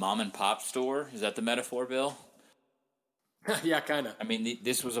mom and pop store. Is that the metaphor, Bill? Yeah, kind of.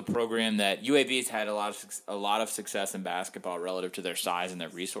 This was a program that UAB's had a lot of success in basketball relative to their size and their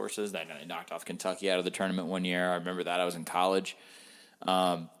resources. They knocked off Kentucky out of the tournament one year. I remember that. I was in college.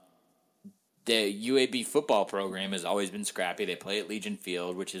 The UAB football program has always been scrappy. They play at Legion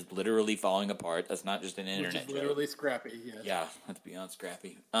Field, which is literally falling apart. That's not just an internet joke. Which is literally scrappy, yeah. Yeah, that's beyond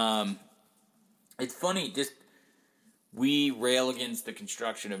scrappy. It's funny, we rail against the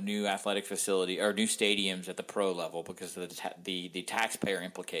construction of new athletic facility or new stadiums at the pro level because of the taxpayer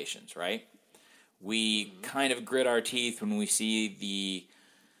implications, right? We kind of grit our teeth when we see the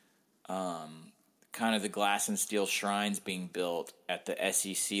kind of the glass and steel shrines being built at the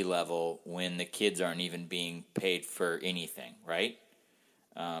SEC level when the kids aren't even being paid for anything, right?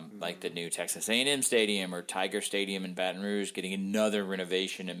 Like the new Texas A&M Stadium or Tiger Stadium in Baton Rouge getting another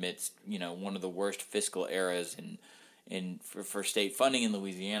renovation amidst one of the worst fiscal eras for state funding in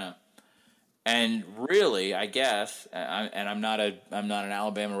Louisiana. And really, I guess, I'm not an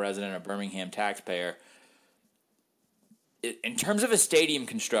Alabama resident or Birmingham taxpayer. In terms of a stadium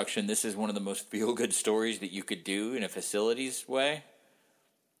construction, this is one of the most feel-good stories that you could do in a facilities way.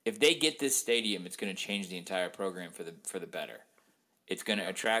 If they get this stadium, it's going to change the entire program for the better. It's going to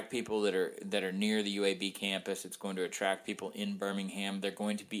attract people that are near the UAB campus. It's going to attract people in Birmingham. They're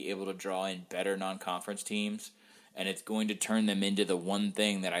going to be able to draw in better non-conference teams, and it's going to turn them into the one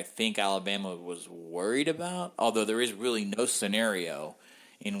thing that I think Alabama was worried about, although there is really no scenario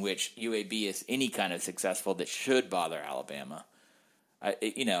in which UAB is any kind of successful that should bother Alabama.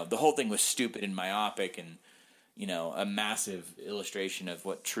 The whole thing was stupid and myopic and, a massive illustration of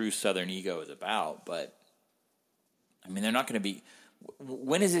what true Southern ego is about. But, they're not going to be –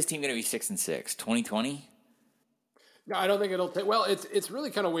 when is this team going to be 6-6? 2020? No, I don't think it'll take – well, it's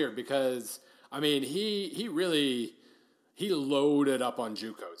really kind of weird because, he loaded up on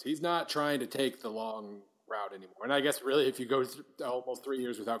JUCOs. He's not trying to take the long – route anymore. And I guess really if you go almost 3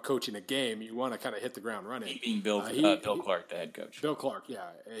 years without coaching a game, you want to kind of hit the ground running. He being Bill Clark, the head coach. Bill Clark, yeah.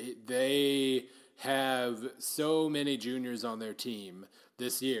 They have so many juniors on their team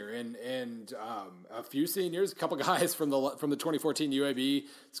this year and a few seniors, a couple guys from the 2014 UAB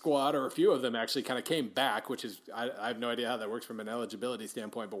squad, or a few of them actually kind of came back, which is I have no idea how that works from an eligibility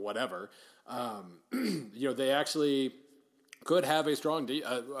standpoint, but whatever. They actually could have a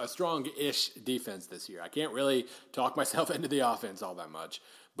strong-ish defense this year. I can't really talk myself into the offense all that much.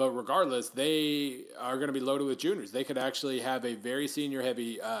 But regardless, they are going to be loaded with juniors. They could actually have a very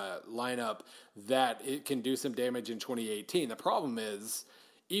senior-heavy lineup that it can do some damage in 2018. The problem is,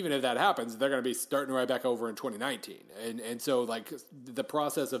 even if that happens, they're going to be starting right back over in 2019. And so, the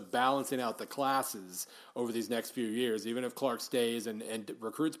process of balancing out the classes over these next few years, even if Clark stays and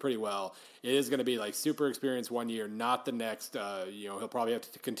recruits pretty well, it is going to be, super experienced 1 year, not the next. He'll probably have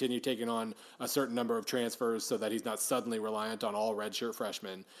to continue taking on a certain number of transfers so that he's not suddenly reliant on all redshirt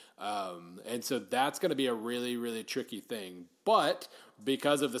freshmen. And so that's going to be a really, really tricky thing. But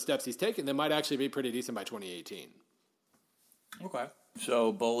because of the steps he's taken, they might actually be pretty decent by 2018. Okay.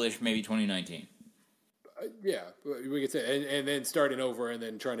 So, bullish, maybe 2019. Yeah, we could say, and then starting over and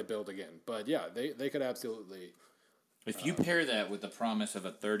then trying to build again. But yeah, they could absolutely. If you pair that with the promise of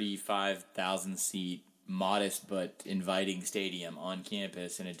a 35,000 seat, modest but inviting stadium on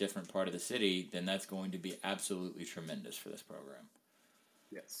campus in a different part of the city, then that's going to be absolutely tremendous for this program.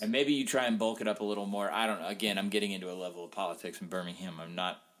 Yes. And maybe you try and bulk it up a little more. I don't know. Again, I'm getting into a level of politics in Birmingham I'm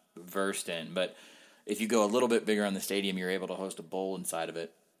not versed in. But if you go a little bit bigger on the stadium, you're able to host a bowl inside of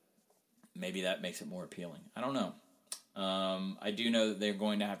it. Maybe that makes it more appealing. I don't know. I do know that they're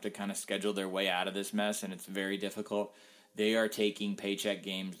going to have to kind of schedule their way out of this mess, and it's very difficult. They are taking paycheck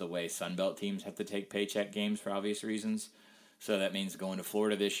games the way Sunbelt teams have to take paycheck games for obvious reasons. So that means going to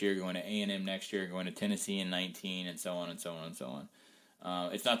Florida this year, going to A&M next year, going to Tennessee in 19, and so on and so on and so on.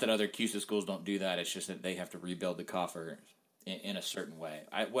 It's not that other CUSA schools don't do that. It's just that they have to rebuild the coffer in a certain way.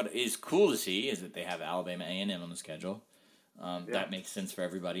 What is cool to see is that they have Alabama A&M on the schedule. That makes sense for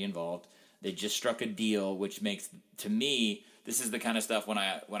everybody involved. They just struck a deal, which makes, to me, this is the kind of stuff when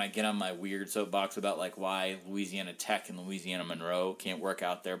I get on my weird soapbox about like why Louisiana Tech and Louisiana Monroe can't work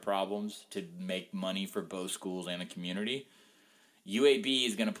out their problems to make money for both schools and the community. UAB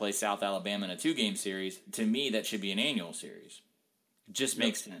is going to play South Alabama in a 2-game series. To me, that should be an annual series. It just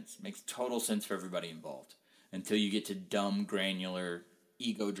makes sense. Makes total sense for everybody involved until you get to dumb, granular,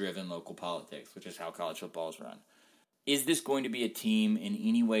 ego-driven local politics, which is how college football is run. Is this going to be a team in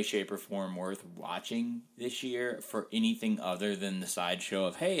any way, shape, or form worth watching this year for anything other than the sideshow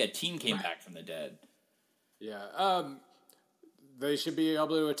of, hey, a team came back from the dead? Yeah. They should be able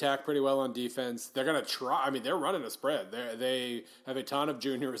to attack pretty well on defense. They're going to try. I mean, they're running a spread. They have a ton of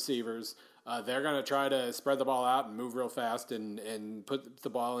junior receivers. They're going to try to spread the ball out and move real fast and put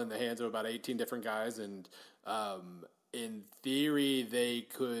the ball in the hands of about 18 different guys. And in theory, they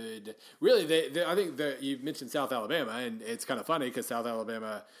could really. I think that you mentioned South Alabama, and it's kind of funny because South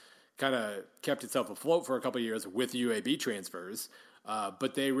Alabama kind of kept itself afloat for a couple of years with UAB transfers.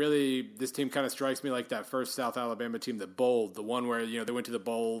 But this team kind of strikes me like that first South Alabama team that bowled, the one where, they went to the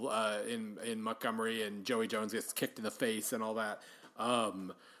bowl in Montgomery and Joey Jones gets kicked in the face and all that.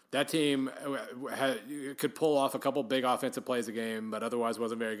 That team could pull off a couple big offensive plays a game, but otherwise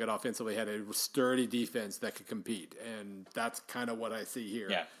wasn't very good offensively, had a sturdy defense that could compete. And that's kind of what I see here.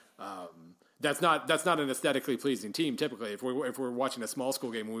 Yeah. That's not an aesthetically pleasing team. Typically, if we're watching a small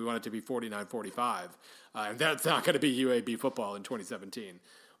school game, we want it to be 49-45, and that's not going to be UAB football in 2017.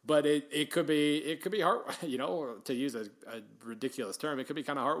 But it could be heart, to use a ridiculous term, it could be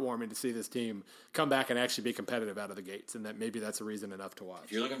kind of heartwarming to see this team come back and actually be competitive out of the gates, and that maybe that's a reason enough to watch.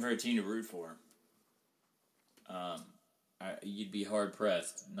 If you're looking for a team to root for, you'd be hard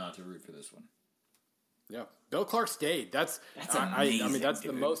pressed not to root for this one. Yeah, Bill Clark stayed. That's amazing. That's dude.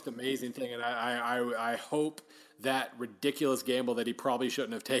 the most amazing thing, and I hope that ridiculous gamble that he probably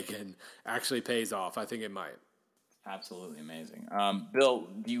shouldn't have taken actually pays off. I think it might. Absolutely amazing. Bill,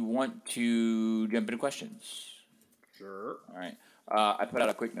 do you want to jump into questions? Sure. All right. I put out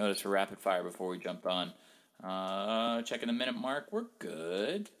a quick notice for rapid fire before we jumped on. Checking the minute mark. We're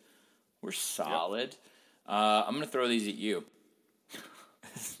good. We're solid. Yep. I'm going to throw these at you.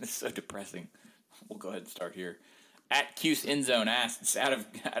 This is so depressing. We'll go ahead and start here. At Cuse Endzone asks, out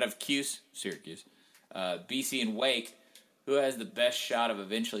of Cuse, Syracuse, BC and Wake, who has the best shot of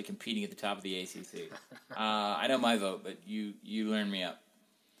eventually competing at the top of the ACC? I know my vote, but you learn me up.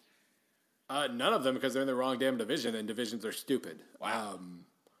 None of them, because they're in the wrong damn division, and divisions are stupid. Wow.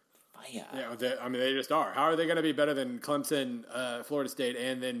 They just are. How are they going to be better than Clemson, Florida State,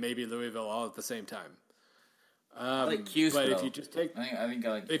 and then maybe Louisville all at the same time? I like Cuse, but though. if you just take,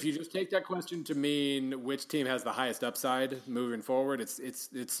 if you just take that question to mean which team has the highest upside moving forward, it's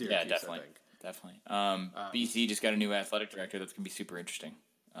Syracuse. Yeah, definitely. I think. Definitely. BC just got a new athletic director that's going to be super interesting.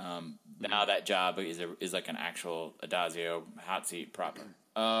 Now that job is like an actual Adazio hot seat proper.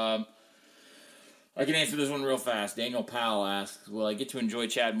 I can answer this one real fast. Daniel Powell asks, will I get to enjoy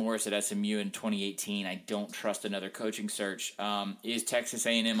Chad Morris at SMU in 2018? I don't trust another coaching search. Is Texas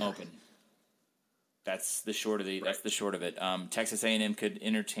A&M open? That's the short of it. Texas A&M could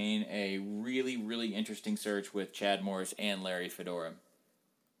entertain a really, really interesting search with Chad Morris and Larry Fedora.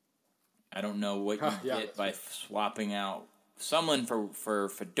 I don't know what you get by swapping out someone for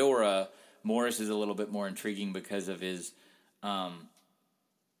Fedora. Morris is a little bit more intriguing because of his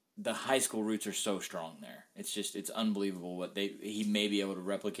the high school roots are so strong there. It's unbelievable what he may be able to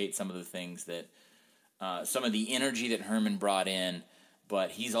replicate some of the things that some of the energy that Herman brought in,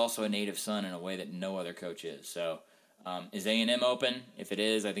 but he's also a native son in a way that no other coach is. So is A&M open? If it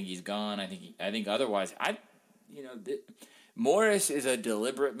is, I think he's gone. I think otherwise, Morris is a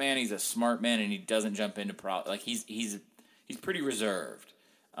deliberate man. He's a smart man, and he doesn't jump into he's pretty reserved.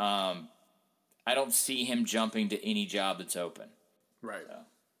 I don't see him jumping to any job that's open. Right.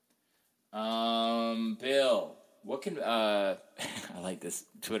 So. Bill, what can I like this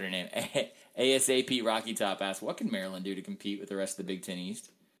Twitter name ASAP Rocky Top asks, what can Maryland do to compete with the rest of the Big Ten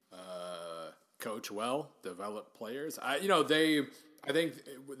East? Coach well, develop players. I think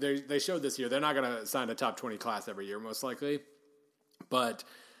they showed this year they're not going to sign a top 20 class every year, most likely. But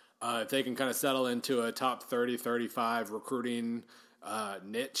if they can kind of settle into a top 30, 35 recruiting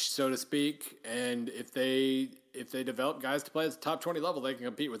niche, so to speak, and if they develop guys to play at the top 20 level, they can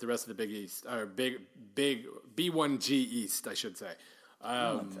compete with the rest of the Big East, or big B1G East, I should say.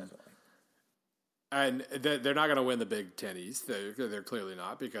 And they're not going to win the Big Ten East. They're clearly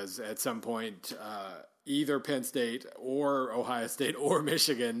not, because at some point, either Penn State or Ohio State or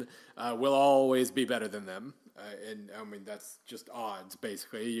Michigan will always be better than them. And I mean, that's just odds,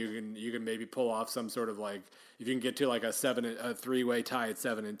 basically. You can maybe pull off some sort of, like, if you can get to like a 3-way tie at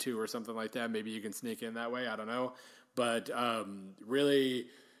 7-2 or something like that, maybe you can sneak in that way. I don't know, but really,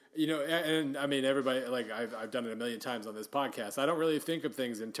 and I mean, everybody, like, I've done it a million times on this podcast. I don't really think of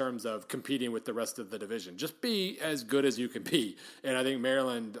things in terms of competing with the rest of the division. Just be as good as you can be, and I think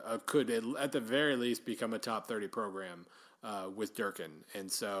Maryland could at the very least become a top 30 program with Durkin,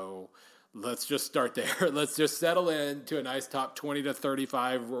 and so. Let's just start there. Let's just settle into a nice top 20 to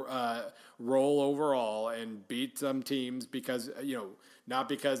 35 roll overall and beat some teams because, not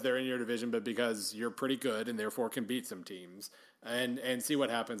because they're in your division, but because you're pretty good and therefore can beat some teams and see what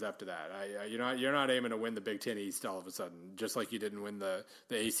happens after that. You're not aiming to win the Big Ten East all of a sudden, just like you didn't win the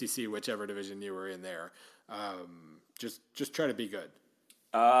ACC, whichever division you were in there. Just try to be good.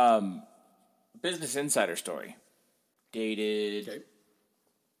 Business Insider story dated.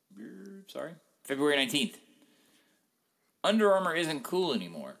 February 19th. Under Armour isn't cool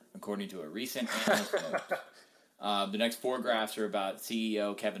anymore, according to a recent analyst note. The next 4 graphs are about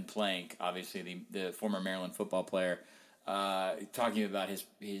CEO Kevin Plank, obviously the former Maryland football player, talking about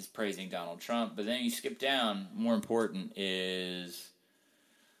his praising Donald Trump. But then you skip down. More important is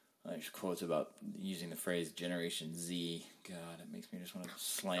there's quotes about using the phrase Generation Z. God, it makes me just want to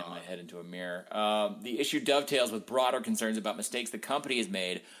slam my head into a mirror. The issue dovetails with broader concerns about mistakes the company has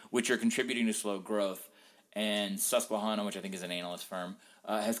made, which are contributing to slow growth. And Susquehanna, which I think is an analyst firm,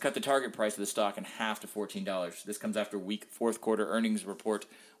 has cut the target price of the stock in half to $14. This comes after weak fourth quarter earnings report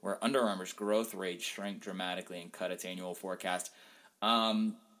where Under Armour's growth rate shrank dramatically and cut its annual forecast.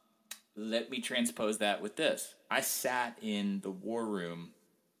 Let me transpose that with this. I sat in the war room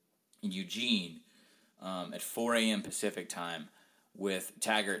in Eugene at 4 a.m. Pacific time with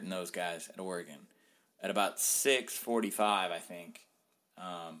Taggart and those guys at Oregon. At about 6:45, I think,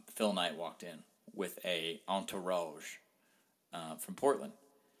 Phil Knight walked in with a entourage from Portland.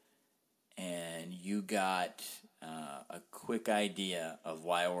 And you got a quick idea of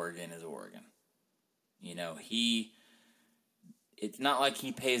why Oregon is Oregon. It's not like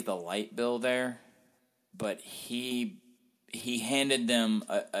he pays the light bill there, but he handed them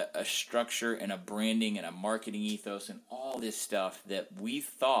a structure and a branding and a marketing ethos and all this stuff that we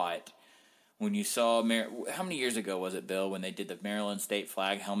thought when you saw how many years ago was it, Bill, when they did the Maryland State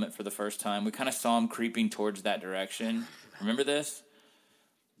flag helmet for the first time? We kind of saw them creeping towards that direction. Remember this?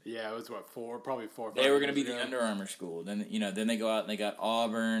 Yeah, it was probably 4 or 5 They were going to be years the ago. Under Armour school. Then they go out and they got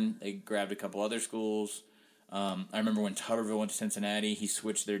Auburn. They grabbed a couple other schools. I remember when Tuberville went to Cincinnati, he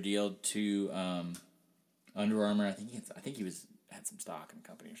switched their deal to Under Armour. I think he had some stock in the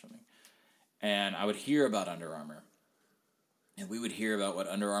company or something. And I would hear about Under Armour. And we would hear about what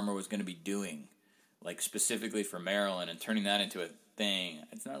Under Armour was going to be doing, like specifically for Maryland, and turning that into a thing.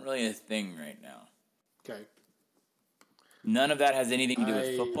 It's not really a thing right now. Okay. None of that has anything to do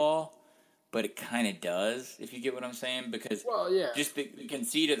with football, but it kind of does, if you get what I'm saying. Because just the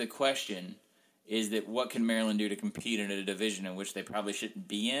conceit of the question is that what can Maryland do to compete in a division in which they probably shouldn't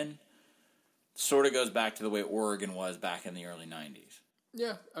be in? Sort of goes back to the way Oregon was back in the early 90s.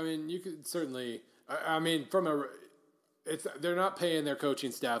 Yeah, I mean, you could certainly. I mean, they're not paying their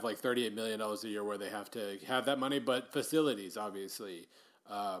coaching staff like $38 million a year where they have to have that money, but facilities, obviously.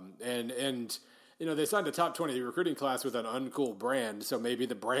 And they signed a top 20 recruiting class with an uncool brand, so maybe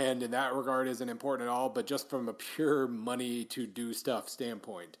the brand in that regard isn't important at all, but just from a pure money to do stuff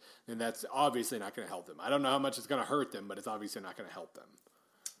standpoint, then that's obviously not going to help them. I don't know how much it's going to hurt them, but it's obviously not going to help them.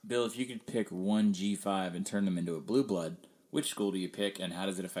 Bill, if you could pick one G5 and turn them into a blue blood, which school do you pick, and how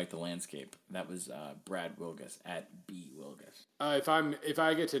does it affect the landscape? That was Brad Wilgus at B. Wilgus. If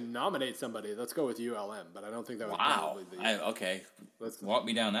I get to nominate somebody, let's go with ULM, but I don't think that would probably be. Okay. Let's walk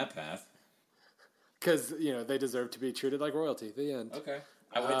me down that path. Because they deserve to be treated like royalty. The end. Okay.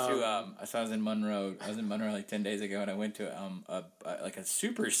 I went to. I was in Monroe. I was in Monroe like 10 days ago, and I went to a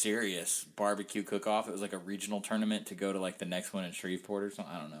super serious barbecue cook-off. It was like a regional tournament to go to like the next one in Shreveport or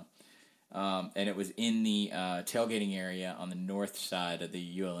something. I don't know. And it was in the tailgating area on the north side of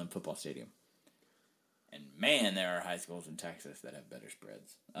the ULM football stadium. And man, there are high schools in Texas that have better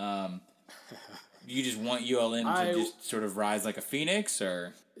spreads. You just want ULM to just sort of rise like a phoenix,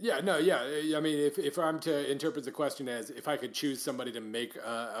 or? Yeah, no, yeah. I mean, if I'm to interpret the question as if I could choose somebody to make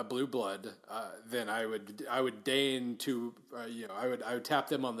a blue blood, then I would deign to, I would tap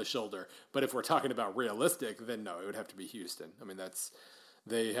them on the shoulder. But if we're talking about realistic, then no, it would have to be Houston. I mean,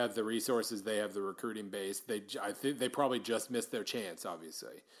 they have the resources, they have the recruiting base. I think they probably just missed their chance,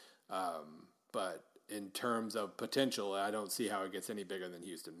 obviously. But in terms of potential, I don't see how it gets any bigger than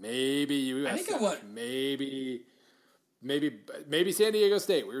Houston. Maybe USF, maybe San Diego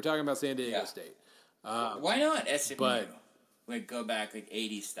State. We were talking about San Diego State. Why not SMU? But go back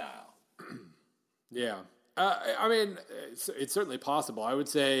 80s style. Yeah. I mean, it's certainly possible. I would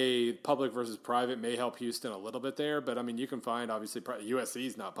say public versus private may help Houston a little bit there, but I mean, you can find obviously USC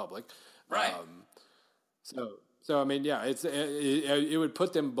is not public, right? So I mean, yeah, it would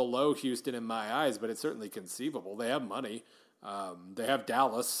put them below Houston in my eyes, but it's certainly conceivable. They have money. They have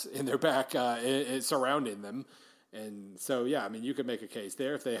Dallas in their back, surrounding them. And so, yeah, I mean, you could make a case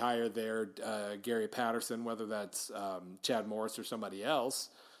there if they hire their Gary Patterson, whether that's Chad Morris or somebody else.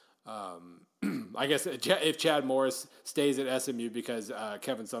 I guess if Chad Morris stays at SMU because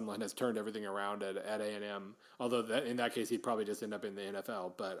Kevin Sumlin has turned everything around at A&M, although in that case he'd probably just end up in the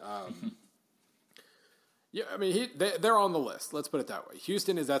NFL. But yeah, I mean they're on the list. Let's put it that way.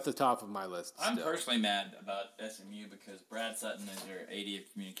 Houston is at the top of my list. I'm personally mad about SMU because Brad Sutton is their AD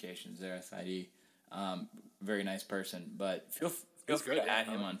of communications, their SID. Very nice person, but feel free to add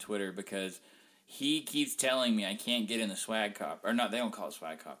him on Twitter because he keeps telling me I can't get in the swag copter. Or not, they don't call it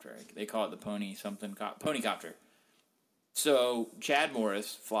swag copter. They call it the pony copter. So Chad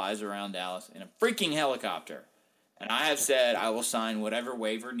Morris flies around Dallas in a freaking helicopter. And I have said I will sign whatever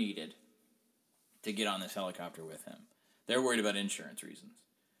waiver needed to get on this helicopter with him. They're worried about insurance reasons.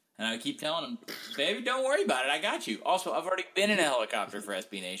 And I keep telling them, baby, don't worry about it. I got you. Also, I've already been in a helicopter for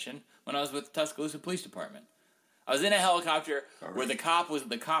SB Nation when I was with the Tuscaloosa Police Department. I was in a helicopter where the cop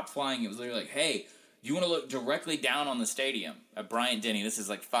flying. It was literally like, hey, do you want to look directly down on the stadium at Bryant Denny? This is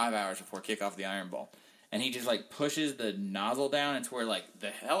 5 hours before kickoff of the Iron Bowl. And he just pushes the nozzle down. It's where the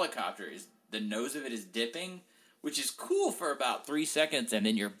helicopter is, the nose of it is dipping, which is cool for about 3 seconds. And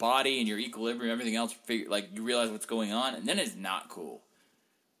then your body and your equilibrium, everything else, you realize what's going on. And then it's not cool.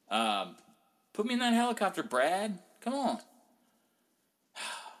 Put me in that helicopter, Brad. Come on.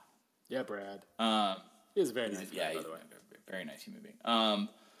 Yeah, Brad. He's a very nice guy, by the way. Very nice human being.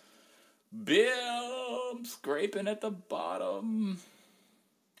 Bill, I'm scraping at the bottom.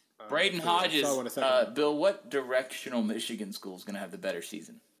 Braden Hodges. Bill, what directional Michigan school is going to have the better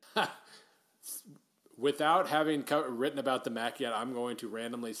season? Without having written about the MAC yet, I'm going to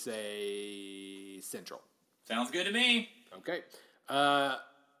randomly say Central. Sounds good to me. Okay. At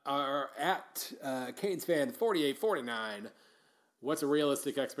Canes fan 4849. What's a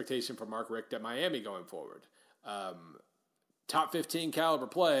realistic expectation for Mark Richt at Miami going forward? Top 15 caliber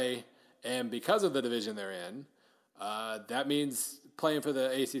play, and because of the division they're in, that means playing for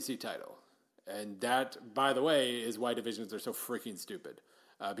the ACC title. And that, by the way, is why divisions are so freaking stupid.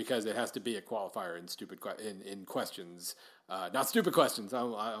 Because it has to be a qualifier in questions. Not stupid questions. I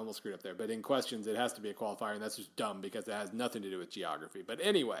almost screwed up there. But in questions, it has to be a qualifier, and that's just dumb because it has nothing to do with geography. But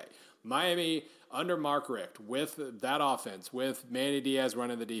anyway, Miami under Mark Richt with that offense, with Manny Diaz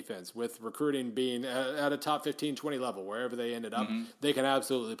running the defense, with recruiting being at a top 15, 20 level, wherever they ended up, they can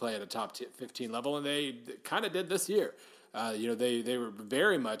absolutely play at a top 15 level, and they kind of did this year. They were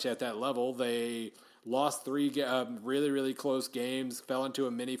very much at that level. They lost 3 really, really close games, fell into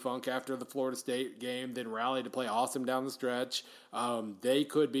a mini funk after the Florida State game, then rallied to play awesome down the stretch. They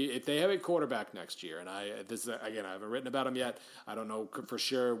could be, if they have a quarterback next year, and I haven't written about them yet. I don't know for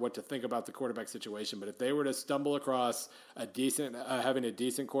sure what to think about the quarterback situation, but if they were to stumble across having a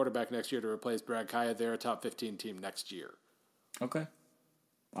decent quarterback next year to replace Brad Kaya, they're a top 15 team next year. Okay.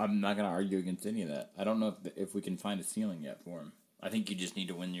 I'm not going to argue against any of that. I don't know if we can find a ceiling yet for him. I think you just need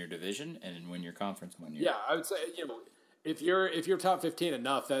to win your division and win your conference one year. Yeah, I would say if you're top 15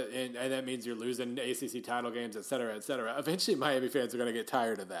 enough, and that means you're losing ACC title games, et cetera, eventually Miami fans are going to get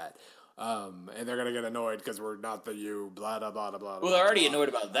tired of that, and they're going to get annoyed because we're not the U. Blah blah blah blah. Well, they're already annoyed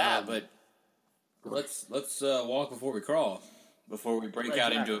about that, but let's walk before we crawl. Before we break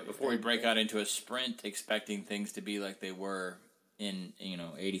out into a sprint, expecting things to be like they were in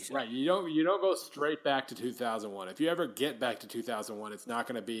 86. Right, you don't go straight back to 2001. If you ever get back to 2001, it's not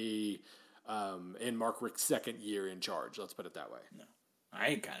going to be in Mark Richt's second year in charge. Let's put it that way. No,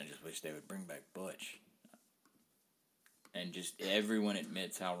 I kind of just wish they would bring back Butch, and just everyone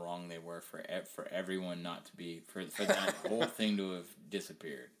admits how wrong they were for everyone not to be for that whole thing to have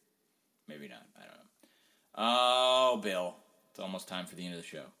disappeared. Maybe not. I don't know. Oh, Bill. It's almost time for the end of the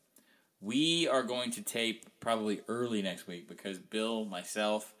show. We are going to tape probably early next week because Bill,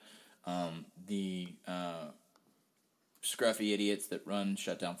 myself, the scruffy idiots that run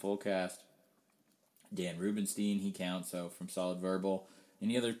Shutdown Fullcast, Dan Rubenstein, he counts, so from Solid Verbal.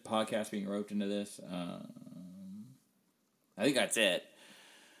 Any other podcast being roped into this? I think that's it.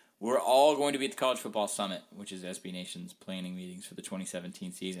 We're all going to be at the College Football Summit, which is SB Nation's planning meetings for the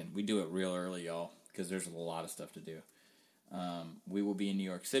 2017 season. We do it real early, y'all, because there's a lot of stuff to do. We will be in New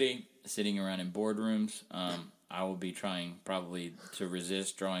York City, sitting around in boardrooms. I will be trying probably to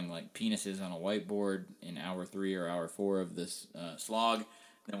resist drawing like penises on a whiteboard in hour 3 or hour 4 of this slog.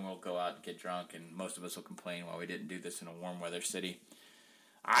 Then we'll go out and get drunk, and most of us will complain why we didn't do this in a warm weather city.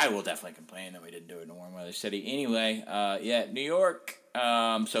 I will definitely complain that we didn't do it in a warm weather city. Anyway, New York.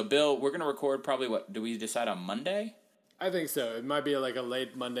 So, Bill, we're going to record probably, do we decide on Monday? I think so. It might be like a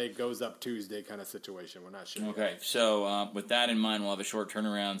late Monday, goes up Tuesday kind of situation. We're not sure. Okay, so with that in mind, we'll have a short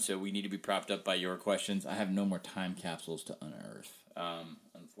turnaround, so we need to be propped up by your questions. I have no more time capsules to unearth,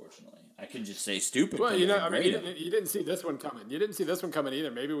 unfortunately. I could just say stupid. Well, you didn't see this one coming. You didn't see this one coming either.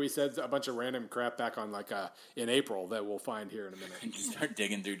 Maybe we said a bunch of random crap back on in April that we'll find here in a minute. Just start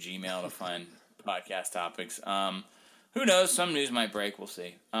digging through Gmail to find podcast topics. Who knows? Some news might break. We'll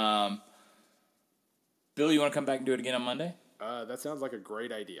see. Bill, you want to come back and do it again on Monday? That sounds like a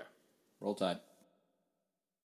great idea. Roll Tide.